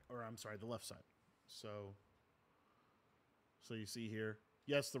 Or I'm sorry, the left side. So you see here,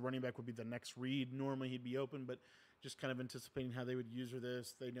 yes, the running back would be the next read. Normally he'd be open, but just kind of anticipating how they would user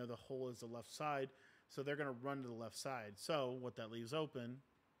this. They know the hole is the left side, so they're going to run to the left side. So what that leaves open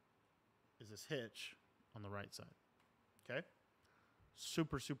is this hitch on the right side. Okay?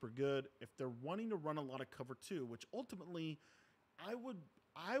 Super, super good. If they're wanting to run a lot of cover 2, which ultimately I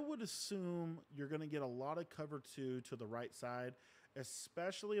would assume you're going to get a lot of cover 2 to the right side,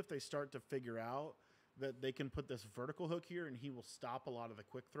 especially if they start to figure out that they can put this vertical hook here and he will stop a lot of the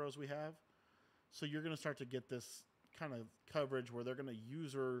quick throws we have. So you're going to start to get this kind of coverage where they're going to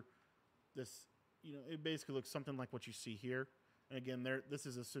user this, it basically looks something like what you see here. And again, this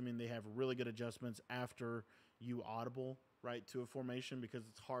is assuming they have really good adjustments after you audible, right, to a formation, because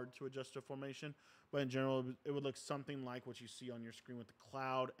it's hard to adjust to a formation. But in general, it would look something like what you see on your screen with the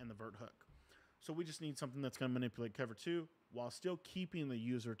cloud and the vert hook. So we just need something that's going to manipulate cover 2 while still keeping the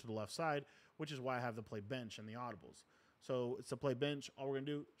user to the left side, which is why I have the play bench and the audibles. So it's the play bench. All we're going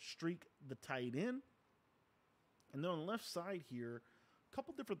to do, streak the tight end. And then on the left side here, a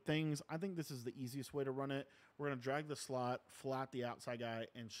couple different things. I think this is the easiest way to run it. We're going to drag the slot, flat the outside guy,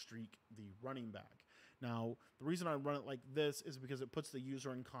 and streak the running back. Now, the reason I run it like this is because it puts the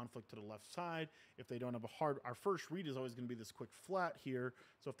user in conflict to the left side. If they don't have our first read is always going to be this quick flat here.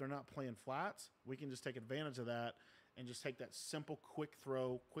 So if they're not playing flats, we can just take advantage of that and just take that simple quick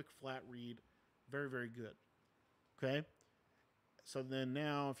throw, quick flat read. Very, very good. Okay? So then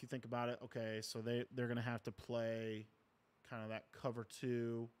now if you think about it, okay, so they're going to have to play kind of that cover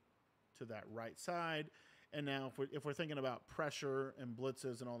 2 to that right side. And now if we're thinking about pressure and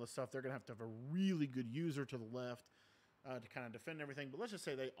blitzes and all this stuff, they're going to have a really good user to the left to kind of defend everything. But let's just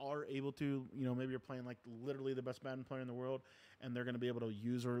say they are able to, maybe you're playing like literally the best Madden player in the world, and they're going to be able to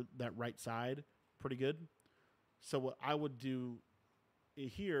user that right side pretty good. So what I would do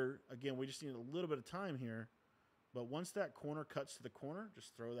here, again, we just need a little bit of time here. But once that corner cuts to the corner,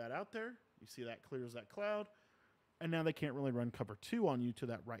 just throw that out there. You see that clears that cloud. And now they can't really run cover 2 on you to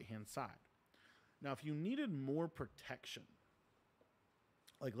that right-hand side. Now, if you needed more protection,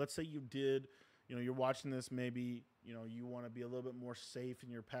 like let's say you did, you're watching this, maybe, you want to be a little bit more safe in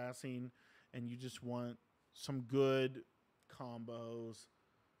your passing and you just want some good combos,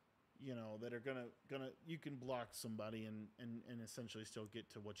 that are gonna you can block somebody and essentially still get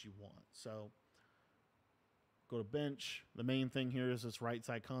to what you want. So go to bench. The main thing here is this right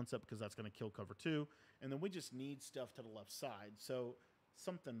side concept because that's going to kill cover 2. And then we just need stuff to the left side. So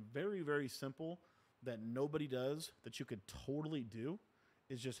something very, very simple that nobody does that you could totally do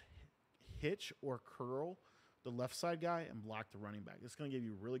is just hitch or curl the left side guy and block the running back. It's going to give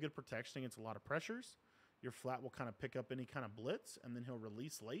you really good protection against a lot of pressures. Your flat will kind of pick up any kind of blitz, and then he'll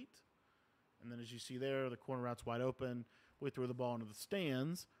release late. And then as you see there, the corner route's wide open. We throw the ball into the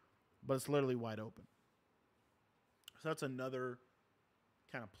stands, but it's literally wide open. So that's another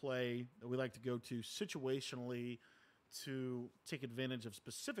kind of play that we like to go to situationally to take advantage of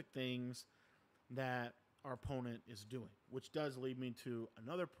specific things that our opponent is doing, which does lead me to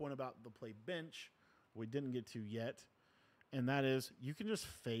another point about the play bench we didn't get to yet, and that is you can just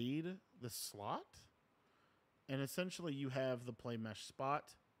fade the slot, and essentially you have the play mesh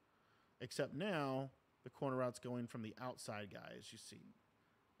spot, except now the corner route's going from the outside guy, as you see.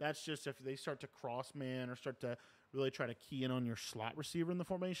 That's just if they start to cross man or start to really try to key in on your slot receiver in the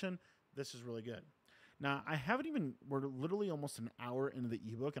formation, this is really good. Now, I haven't even, we're literally almost an hour into the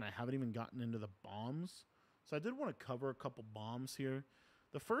ebook, and I haven't even gotten into the bombs. So I did want to cover a couple bombs here.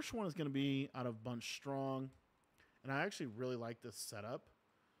 The first one is going to be out of Bunch Strong, and I actually really like this setup.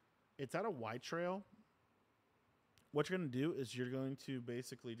 It's out of White Trail. What you're going to do is you're going to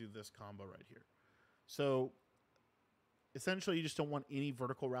basically do this combo right here. So essentially, you just don't want any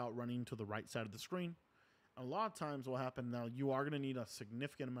vertical route running to the right side of the screen. A lot of times what will happen now, you are going to need a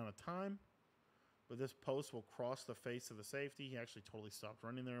significant amount of time, but this post will cross the face of the safety. He actually totally stopped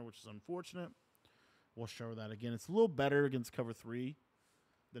running there, which is unfortunate. We'll show that again. It's a little better against cover 3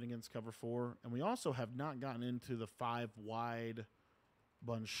 than against cover 4. And we also have not gotten into the 5 wide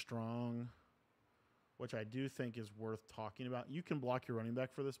Bunch Strong, which I do think is worth talking about. You can block your running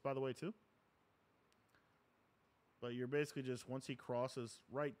back for this, by the way, too. But you're basically just, once he crosses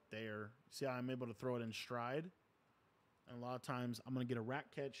right there, see how I'm able to throw it in stride? And a lot of times I'm going to get a rat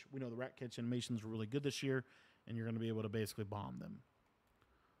catch. We know the rat catch animations were really good this year, and you're going to be able to basically bomb them.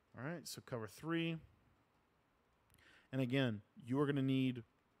 All right, so cover 3. And again, you are going to need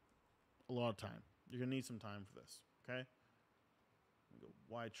a lot of time. You're going to need some time for this, okay? Go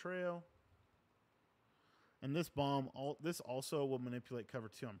wide trail. And this bomb, this also will manipulate cover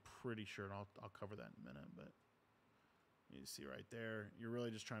 2, I'm pretty sure. And I'll cover that in a minute, but you see right there, you're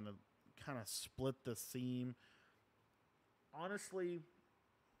really just trying to kind of split the seam. Honestly,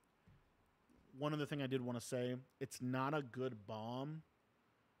 one other thing I did want to say, it's not a good bomb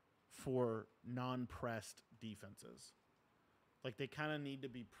for non-pressed defenses. Like, they kind of need to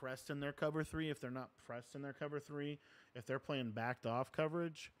be pressed in their cover 3. If they're not pressed in their cover 3, if they're playing backed off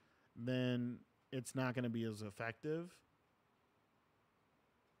coverage, then it's not going to be as effective.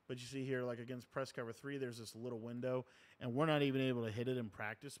 But you see here, like against press cover 3, there's this little window, and we're not even able to hit it in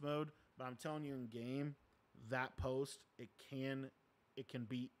practice mode. But I'm telling you, in game, that post, it can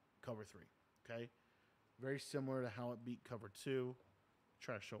beat cover 3, okay? Very similar to how it beat cover 2.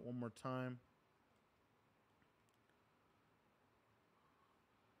 Try to show it one more time.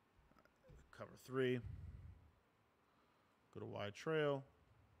 Cover 3. Go to wide trail.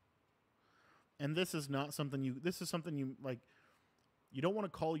 And this is not something you, like, you don't want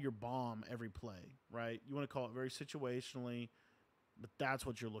to call your bomb every play, right? You want to call it very situationally, but that's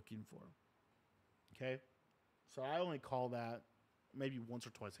what you're looking for, okay? So I only call that maybe once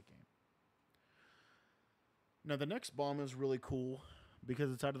or twice a game. Now, the next bomb is really cool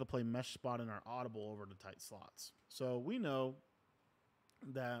because it's out of the play mesh spot in our audible over to tight slots. So we know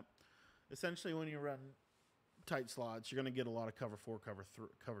that essentially when you run tight slots, you're going to get a lot of cover 4,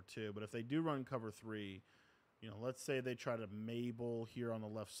 cover 2. But if they do run cover 3, you know, let's say they try to Mabel here on the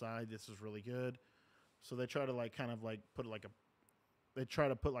left side. This is really good. So they try to like kind of like put like a, they try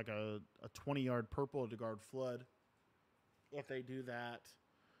to put like a 20-yard purple to guard flood. If they do that,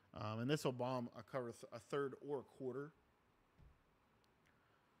 and this will bomb a third or a quarter.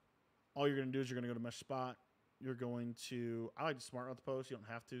 All you're going to do is you're going to go to mesh spot. You're going to, I like to smart route the post. You don't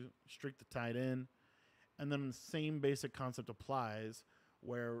have to. Streak the tight end. And then the same basic concept applies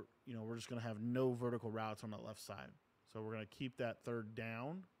where, you know, we're just going to have no vertical routes on the left side. So we're going to keep that third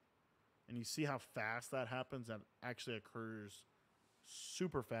down. And you see how fast that happens? That actually occurs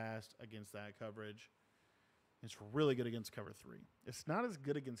super fast against that coverage. It's really good against cover 3. It's not as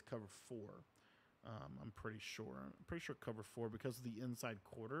good against cover 4. I'm pretty sure. I'm pretty sure cover 4, because of the inside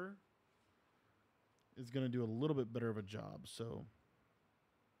quarter, is going to do a little bit better of a job. So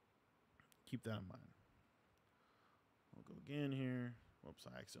keep that in mind. We'll go again here. Whoops,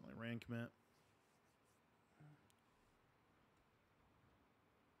 I accidentally ran commit.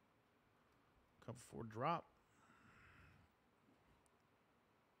 Cover 4 drop.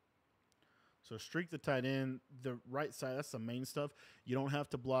 So streak the tight end. The right side, that's the main stuff. You don't have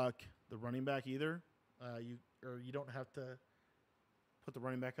to block the running back either. You don't have to put the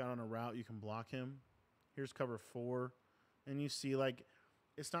running back out on a route. You can block him. Here's cover 4. And you see, like,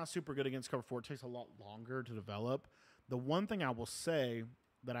 it's not super good against cover 4. It takes a lot longer to develop. The one thing I will say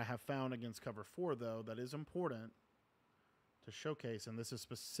that I have found against cover 4, though, that is important to showcase, and this is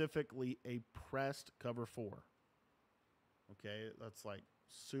specifically a pressed cover 4. Okay, that's like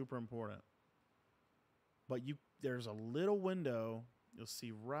super important. But there's a little window you'll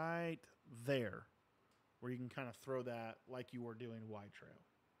see right there where you can kind of throw that like you were doing wide trail.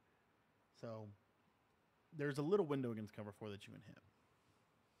 So there's a little window against cover 4 that you can hit.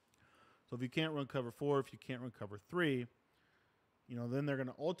 So if you can't run cover 4, if you can't run cover 3, you know, then they're going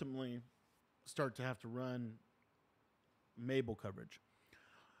to ultimately start to have to run Mabel coverage.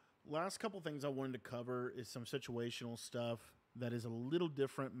 Last couple things I wanted to cover is some situational stuff that is a little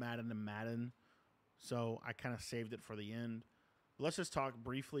different Madden to Madden. So I kind of saved it for the end. But let's just talk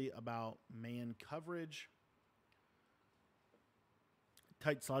briefly about man coverage.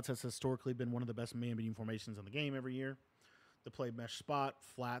 Tight slots has historically been one of the best man-beating formations in the game every year. The play mesh spot,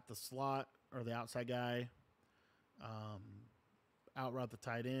 flat the slot or the outside guy, out route the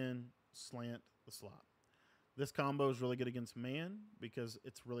tight end, slant the slot. This combo is really good against man because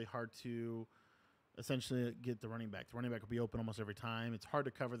it's really hard to essentially get the running back. The running back will be open almost every time. It's hard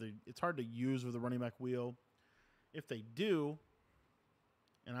to cover it's hard to use with the running back wheel. If they do,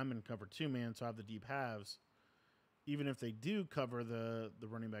 and I'm in cover 2 man, so I have the deep halves. Even if they do cover the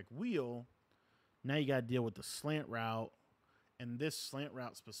running back wheel, now you got to deal with the slant route. And this slant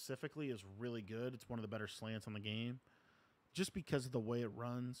route specifically is really good. It's one of the better slants on the game just because of the way it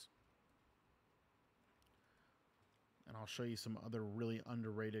runs. And I'll show you some other really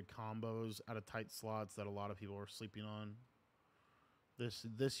underrated combos out of tight slots that a lot of people are sleeping on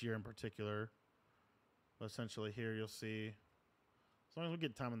this year in particular. But essentially here you'll see, as long as we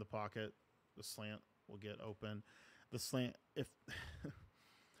get time in the pocket, the slant will get open. The slant, if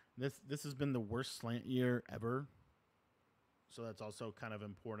this has been the worst slant year ever. So that's also kind of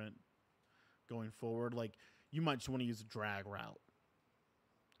important going forward. Like, you might just want to use a drag route,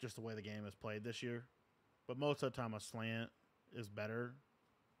 just the way the game is played this year. But most of the time, a slant is better.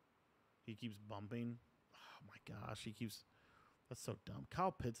 He keeps bumping. Oh, my gosh. That's so dumb.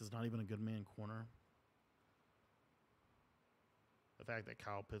 Kyle Pitts is not even a good man corner. The fact that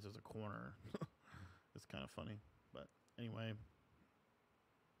Kyle Pitts is a corner is kind of funny. But anyway,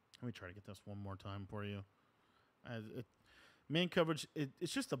 let me try to get this one more time for you. Man coverage,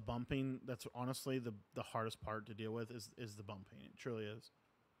 it's just the bumping that's honestly the hardest part to deal with is the bumping. It truly is.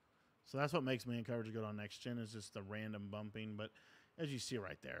 So that's what makes man coverage good on next gen is just the random bumping. But as you see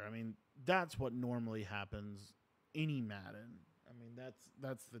right there, I mean, that's what normally happens any Madden. I mean,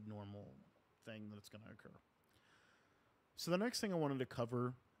 that's the normal thing that's going to occur. So the next thing I wanted to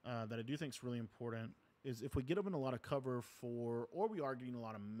cover that I do think is really important is if we get up in a lot of cover or we are getting a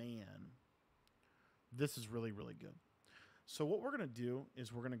lot of man, this is really, really good. So what we're going to do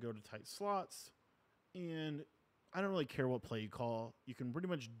is we're going to go to tight slots, and I don't really care what play you call. You can pretty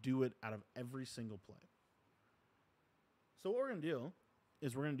much do it out of every single play. So what we're going to do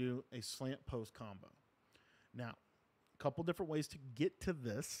is we're going to do a slant post combo. Now, a couple different ways to get to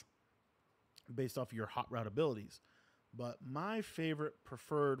this based off of your hot route abilities. But my favorite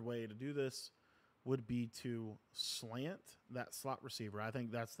preferred way to do this would be to slant that slot receiver. I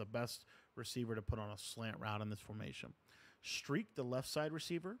think that's the best receiver to put on a slant route in this formation. Streak the left side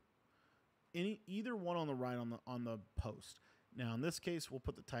receiver, either one on the right on the post. Now in this case, we'll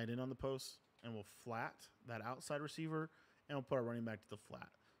put the tight end on the post and we'll flat that outside receiver and we'll put our running back to the flat.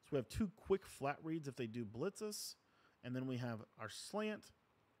 So we have 2 quick flat reads if they do blitz us, and then we have our slant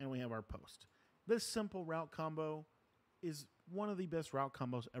and we have our post. This simple route combo is one of the best route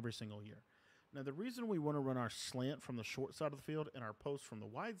combos every single year. Now, the reason we want to run our slant from the short side of the field and our post from the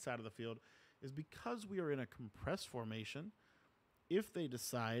wide side of the field is because we are in a compressed formation. If they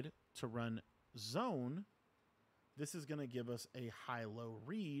decide to run zone, this is going to give us a high-low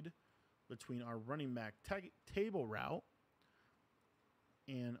read between our running back table route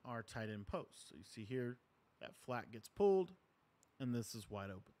and our tight end post. So you see here, that flat gets pulled, and this is wide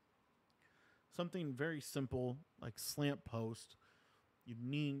open. Something very simple like slant post you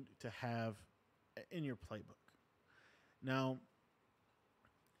need to have in your playbook. Now,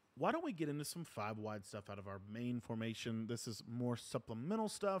 why don't we get into some 5-wide stuff out of our main formation? This is more supplemental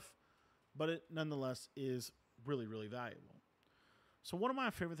stuff, but it nonetheless is really, really valuable. So one of my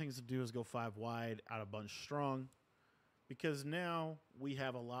favorite things to do is go 5-wide out of bunch strong, because now we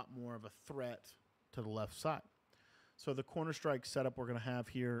have a lot more of a threat to the left side. So the corner strike setup we're going to have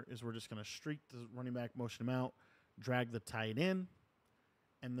here is we're just going to streak the running back, motion him out, drag the tight end,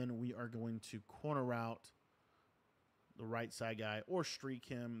 and then we are going to corner route the right side guy or streak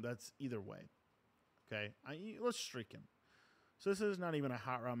him. That's either way. Okay, let's streak him. So this is not even a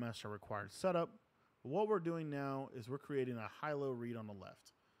hot route master required setup. But what we're doing now is we're creating a high-low read on the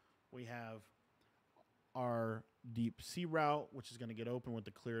left. We have our deep C route, which is going to get open with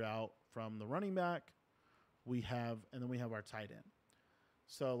the cleared out from the running back. And then we have our tight end.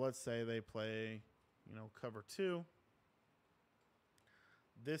 So let's say they play, cover 2.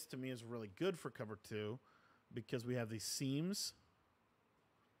 This to me is really good for cover 2 because we have these seams.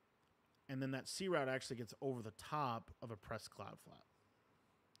 And then that C route actually gets over the top of a press cloud flat.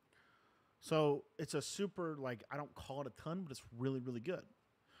 So it's a super, I don't call it a ton, but it's really, really good.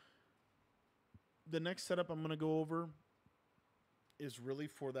 The next setup I'm going to go over is really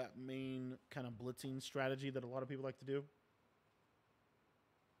for that main kind of blitzing strategy that a lot of people like to do.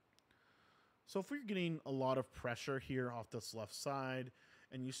 So if we're getting a lot of pressure here off this left side,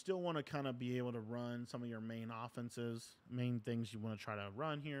 and you still want to kind of be able to run some of your main offenses, main things you want to try to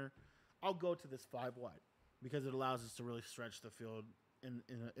run here, I'll go to this 5 wide because it allows us to really stretch the field in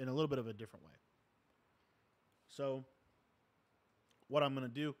a little bit of a different way. So what I'm going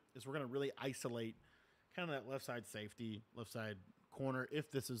to do is we're going to really isolate kind of that left side safety, left side corner,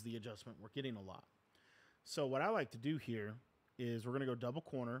 if this is the adjustment we're getting a lot. So what I like to do here is we're going to go double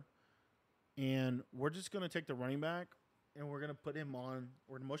corner, and we're just going to take the running back, and we're going to put him on,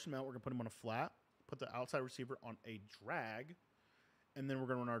 we're going to motion him out, we're going to put him on a flat, put the outside receiver on a drag, and then we're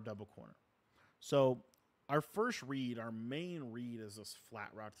going to run our double corner. So our first read, our main read is this flat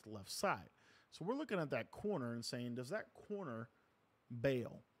route to the left side. So we're looking at that corner and saying, does that corner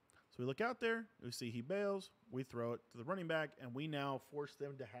bail? So we look out there, we see he bails, we throw it to the running back, and we now force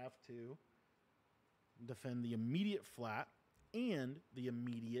them to have to defend the immediate flat and the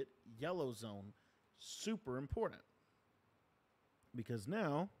immediate yellow zone. Super important. Because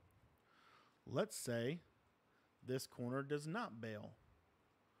now, let's say this corner does not bail,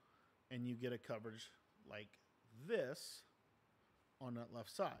 and you get a coverage like this on that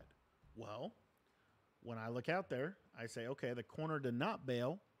left side. Well, when I look out there, I say, okay, the corner did not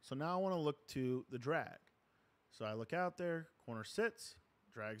bail, so now I want to look to the drag. So I look out there, corner sits,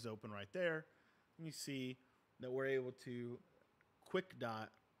 drag's open right there, and you see that we're able to quick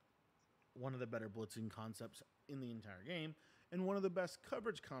dot one of the better blitzing concepts in the entire game and one of the best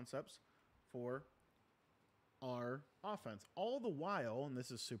coverage concepts for our offense. All the while, and this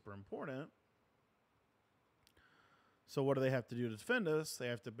is super important, so what do they have to do to defend us? They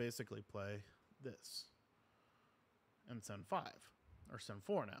have to basically play this and send 5 or send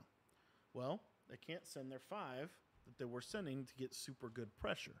 4 now. Well, they can't send their 5 that they were sending to get super good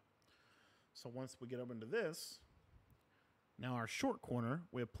pressure. So once we get up into this, now our short corner,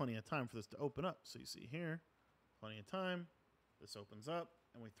 we have plenty of time for this to open up. So you see here, plenty of time. This opens up,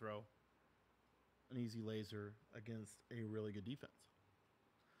 and we throw an easy laser against a really good defense.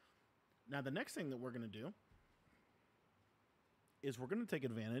 Now the next thing that we're going to do is we're going to take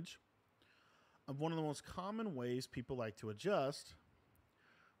advantage of one of the most common ways people like to adjust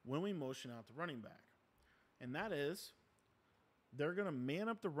when we motion out the running back. And that is they're going to man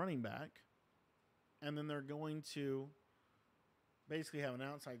up the running back, and then they're going to basically have an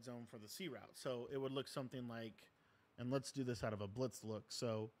outside zone for the C route. So it would look something like, and let's do this out of a blitz look.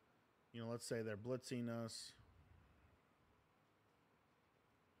 So, let's say they're blitzing us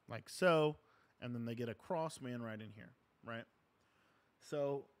like so, and then they get a cross man right in here, right?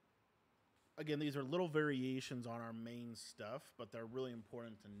 So, again, these are little variations on our main stuff, but they're really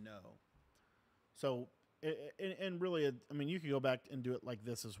important to know. So, and really, I mean, you could go back and do it like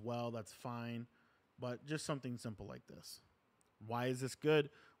this as well. That's fine, but just something simple like this. Why is this good?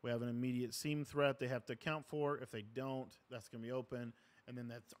 We have an immediate seam threat they have to account for. If they don't, that's going to be open, and then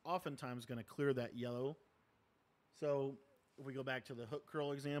that's oftentimes going to clear that yellow. So, if we go back to the hook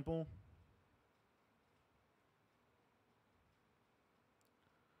curl example,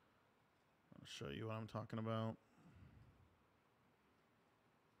 I'll show you what I'm talking about.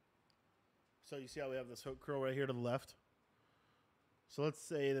 So you see how we have this hook curl right here to the left? So let's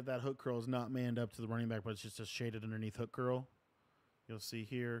say that hook curl is not manned up to the running back, but it's just shaded underneath hook curl. You'll see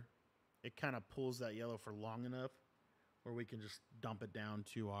here, it kind of pulls that yellow for long enough where we can just dump it down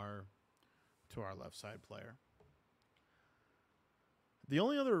to our left side player. The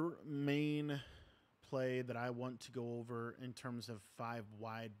only other main play that I want to go over in terms of 5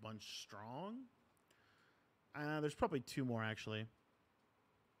 wide bunch strong, there's probably 2 more actually,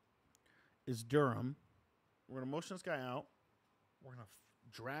 is Durham. We're going to motion this guy out. We're going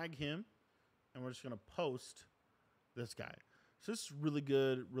to drag him, and we're just going to post this guy. So this is really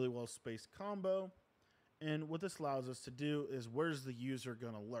good, really well-spaced combo. And what this allows us to do is, where's the user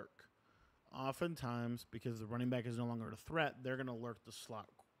going to lurk? Oftentimes, because the running back is no longer a threat, they're going to lurk the slot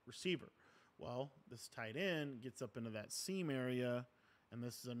receiver. Well, this tight end gets up into that seam area, and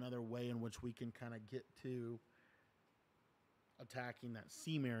this is another way in which we can kind of get to attacking that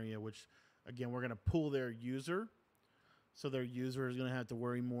seam area, which, again, we're going to pull their user. So their user is going to have to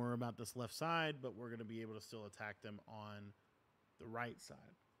worry more about this left side, but we're going to be able to still attack them on the right side.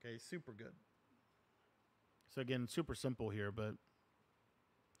 Okay, super good. So again, super simple here, but...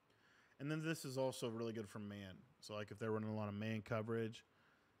 And then this is also really good for man. So like if they're running a lot of man coverage,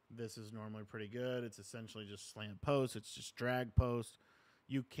 this is normally pretty good. It's essentially just slant post. It's just drag post.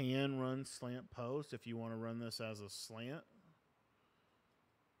 You can run slant post if you want to run this as a slant.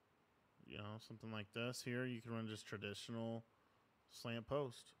 Something like this here. You can run just traditional slant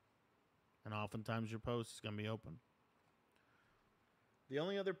post. And oftentimes your post is going to be open. The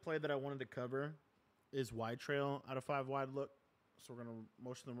only other play that I wanted to cover is wide trail out of 5 wide look. So we're going to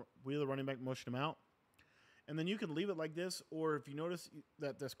motion the wheel the running back, motion him out. And then you can leave it like this, or if you notice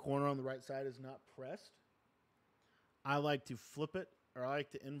that this corner on the right side is not pressed, I like to flip it, or I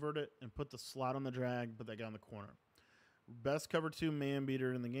like to invert it and put the slot on the drag, put that guy in the corner. Best cover 2 man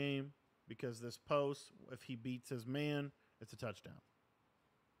beater in the game, because this post, if he beats his man, it's a touchdown.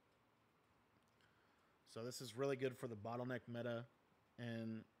 So this is really good for the bottleneck meta,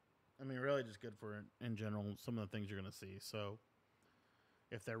 and I mean really just good for in general some of the things you're going to see. So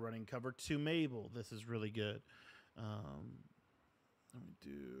if they're running cover 2 Mabel, this is really good. Let me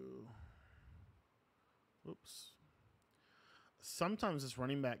do. Whoops. Sometimes this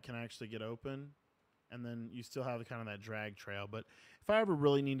running back can actually get open, and then you still have kind of that drag trail. But if I ever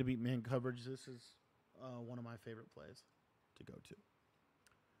really need to beat man coverage, this is one of my favorite plays to go to.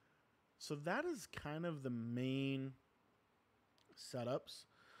 So that is kind of the main setups.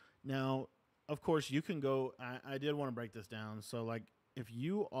 Now, of course, you can go. I did want to break this down. So, like, if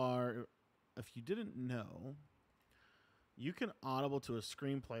you didn't know, you can audible to a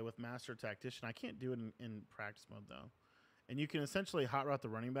screenplay with Master Tactician. I can't do it in practice mode though. And you can essentially hot route the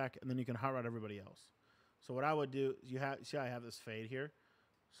running back, and then you can hot route everybody else. So what I would do is see how I have this fade here.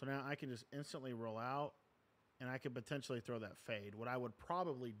 So now I can just instantly roll out, and I could potentially throw that fade. What I would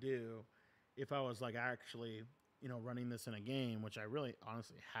probably do if I was like actually, running this in a game, which I really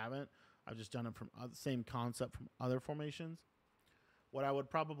honestly haven't. I've just done it from the same concept from other formations. What I would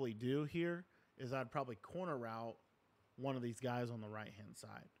probably do here is I'd probably corner route one of these guys on the right-hand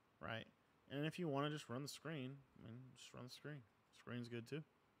side, right? And if you want to just run the screen, just run the screen. Screen's good too.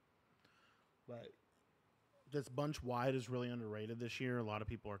 But this bunch wide is really underrated this year. A lot of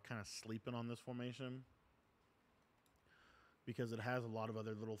people are kind of sleeping on this formation because it has a lot of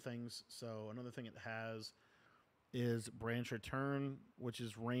other little things. So another thing it has is branch return, which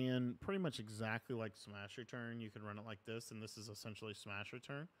is ran pretty much exactly like smash return. You can run it like this, and this is essentially smash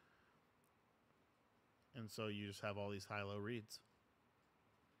return. And so you just have all these high-low reads.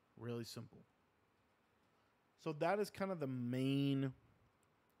 Really simple. So that is kind of the main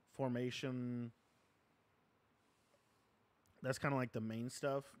formation. That's kind of like the main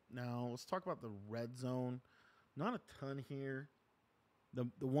stuff. Now let's talk about the red zone. Not a ton here. The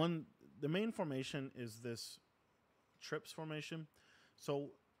main formation is this trips formation. So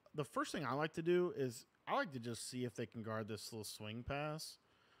the first thing I like to do is I like to just see if they can guard this little swing pass.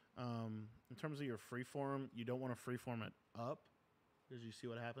 In terms of your freeform, you don't want to freeform it up because you see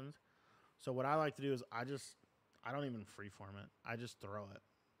what happens. So what I like to do is I don't even freeform it. I just throw it.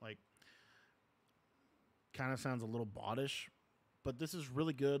 Like, kind of sounds a little bottish, but this is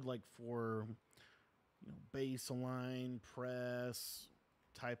really good like for baseline press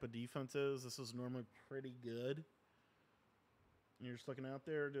type of defenses. This is normally pretty good. And you're just looking out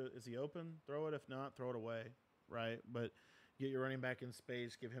there. Is he open? Throw it. If not, throw it away, right? But get your running back in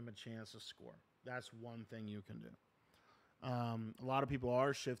space. Give him a chance to score. That's one thing you can do. A lot of people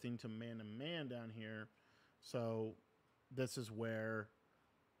are shifting to man-to-man down here. So this is where,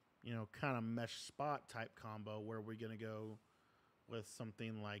 kind of mesh spot type combo where we're going to go with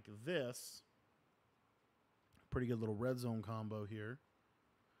something like this. Pretty good little red zone combo here.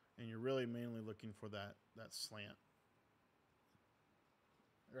 And you're really mainly looking for that slant.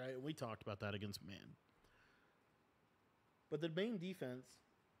 Right? We talked about that against man. But the main defense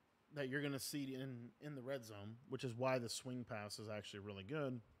that you're going to see in the red zone, which is why the swing pass is actually really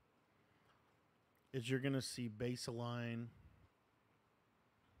good, is you're going to see baseline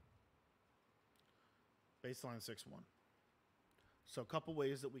 6-1. So a couple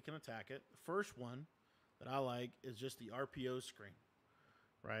ways that we can attack it. The first one that I like is just the RPO screen,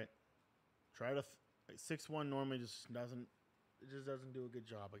 right? Try to 6-1 normally just doesn't do a good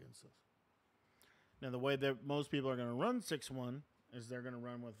job against us. Now the way that most people are going to run 6-1 is they're going to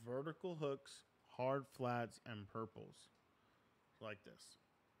run with vertical hooks, hard flats, and purples like this.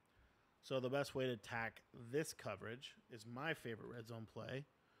 So the best way to attack this coverage is my favorite red zone play,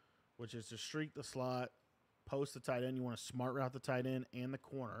 which is to streak the slot, post the tight end. You want to smart route the tight end and the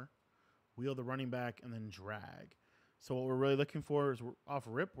corner, wheel the running back, and then drag. So what we're really looking for is off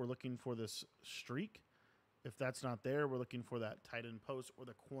rip, we're looking for this streak. If that's not there, we're looking for that tight end post or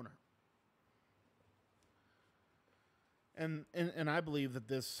the corner. And I believe that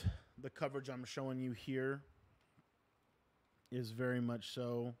the coverage I'm showing you here is very much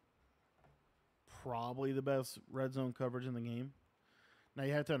so probably the best red zone coverage in the game. Now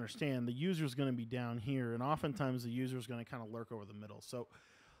you have to understand the user is going to be down here, and oftentimes the user is going to kind of lurk over the middle. So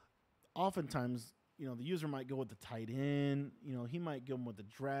oftentimes, the user might go with the tight end. He might go with the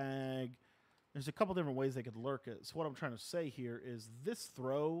drag. There's a couple different ways they could lurk it. So what I'm trying to say here is this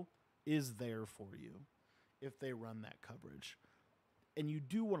throw is there for you if they run that coverage. And you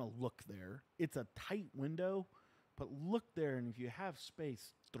do want to look there. It's a tight window, but look there, and if you have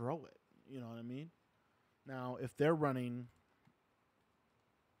space, throw it. You know what I mean? Now, if they're running,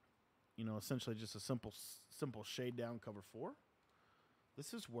 essentially just a simple shade down cover 4,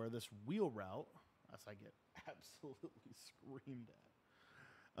 this is where this wheel route, as I get absolutely screamed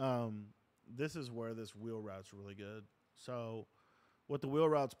at, this is where this wheel route's really good. So what the wheel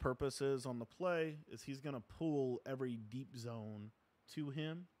route's purpose is on the play is he's going to pull every deep zone to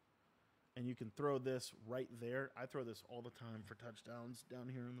him, and you can throw this right there. I throw this all the time for touchdowns down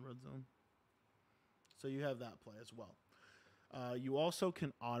here in the red zone. So you have that play as well. You also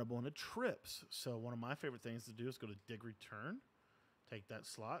can audible into trips. So one of my favorite things to do is go to dig return, take that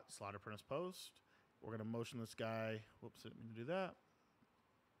slot, slot apprentice post. We're going to motion this guy. Whoops, I didn't mean to do that.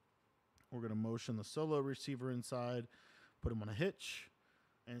 We're going to motion the solo receiver inside, put him on a hitch,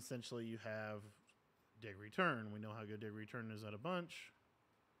 and essentially you have dig return. We know how good dig return is at a bunch,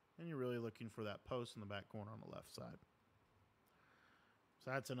 and you're really looking for that post in the back corner on the left side.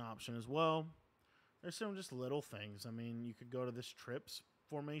 So that's an option as well. There's some just little things. I mean, you could go to this trips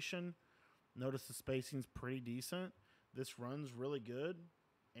formation. Notice the spacing's pretty decent. This run's really good,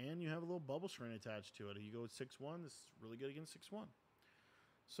 and you have a little bubble screen attached to it. You go with 6-1, this is really good against 6-1.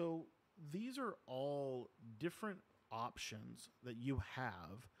 So these are all different options that you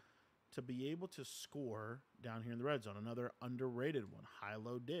have to be able to score down here in the red zone. Another underrated one,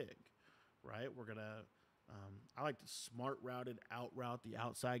 high-low dig, right? We're going to, I like to smart routed out route the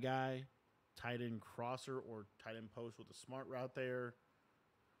outside guy, tight end crosser or tight end post with a smart route there.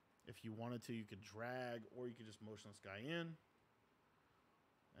 If you wanted to, you could drag, or you could just motion this guy in.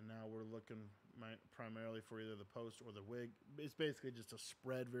 And now we're looking primarily for either the post or the wig. It's basically just a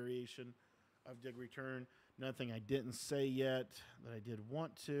spread variation of dig return. Another thing I didn't say yet that I did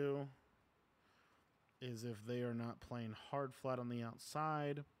want to is if they are not playing hard flat on the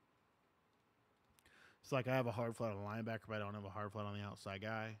outside. It's like I have a hard flat on the linebacker, but I don't have a hard flat on the outside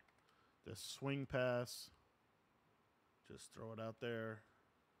guy. This swing pass, just throw it out there,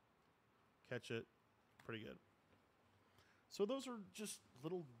 catch it, pretty good. So those are just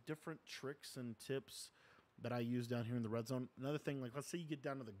little different tricks and tips that I use down here in the red zone. Another thing, like let's say you get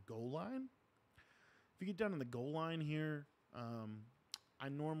down to the goal line. If you get down to the goal line here, I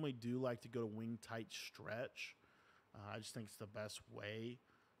normally do like to go to wing tight stretch. I just think it's the best way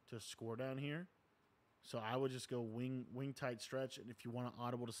to score down here. So I would just go wing tight stretch, and if you want to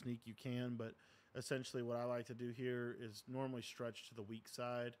audible to sneak, you can. But essentially what I like to do here is normally stretch to the weak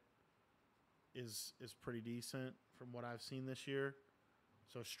side is pretty decent from what I've seen this year.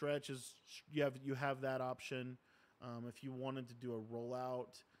 So stretch is you have that option. If you wanted to do a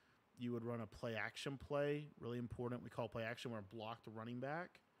rollout, you would run a play action play. Really important. We call play action where I block the running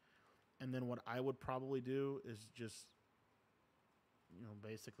back. And then what I would probably do is just,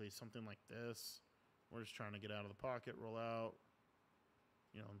 basically something like this. We're just trying to get out of the pocket, roll out,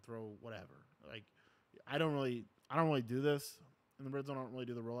 and throw whatever. Like I don't really do this in the red zone. I don't really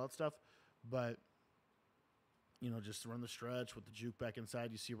do the rollout stuff, but just run the stretch with the juke back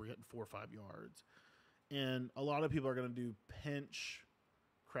inside. You see we're getting 4 or 5 yards. And a lot of people are going to do pinch,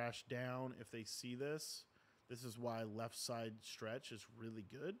 crash down if they see this. This is why left side stretch is really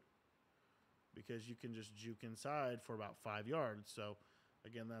good, because you can just juke inside for about 5 yards. So,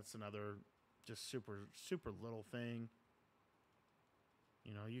 again, that's another just super, super little thing.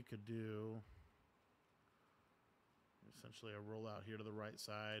 You could do essentially a rollout here to the right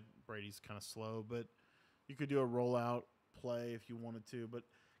side. Brady's kind of slow, but you could do a rollout play if you wanted to. But,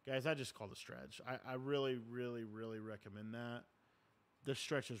 guys, I just call the stretch. I really, really, really recommend that. The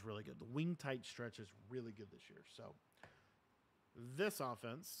stretch is really good. The wing tight stretch is really good this year. So this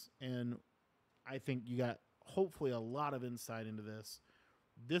offense, and I think you got hopefully a lot of insight into this.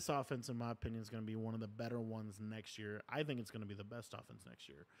 This offense, in my opinion, is going to be one of the better ones next year. I think it's going to be the best offense next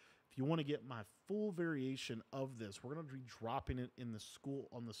year. If you want to get my full variation of this, we're going to be dropping it in the school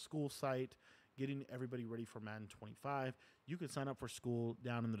on the school site, getting everybody ready for Madden 25. You can sign up for school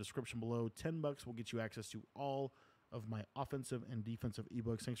down in the description below. $10 will get you access to all of my offensive and defensive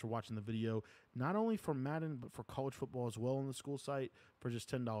ebooks. Thanks for watching the video. Not only for Madden, but for college football as well on the school site for just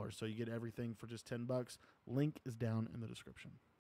 $10. So you get everything for just $10. Link is down in the description.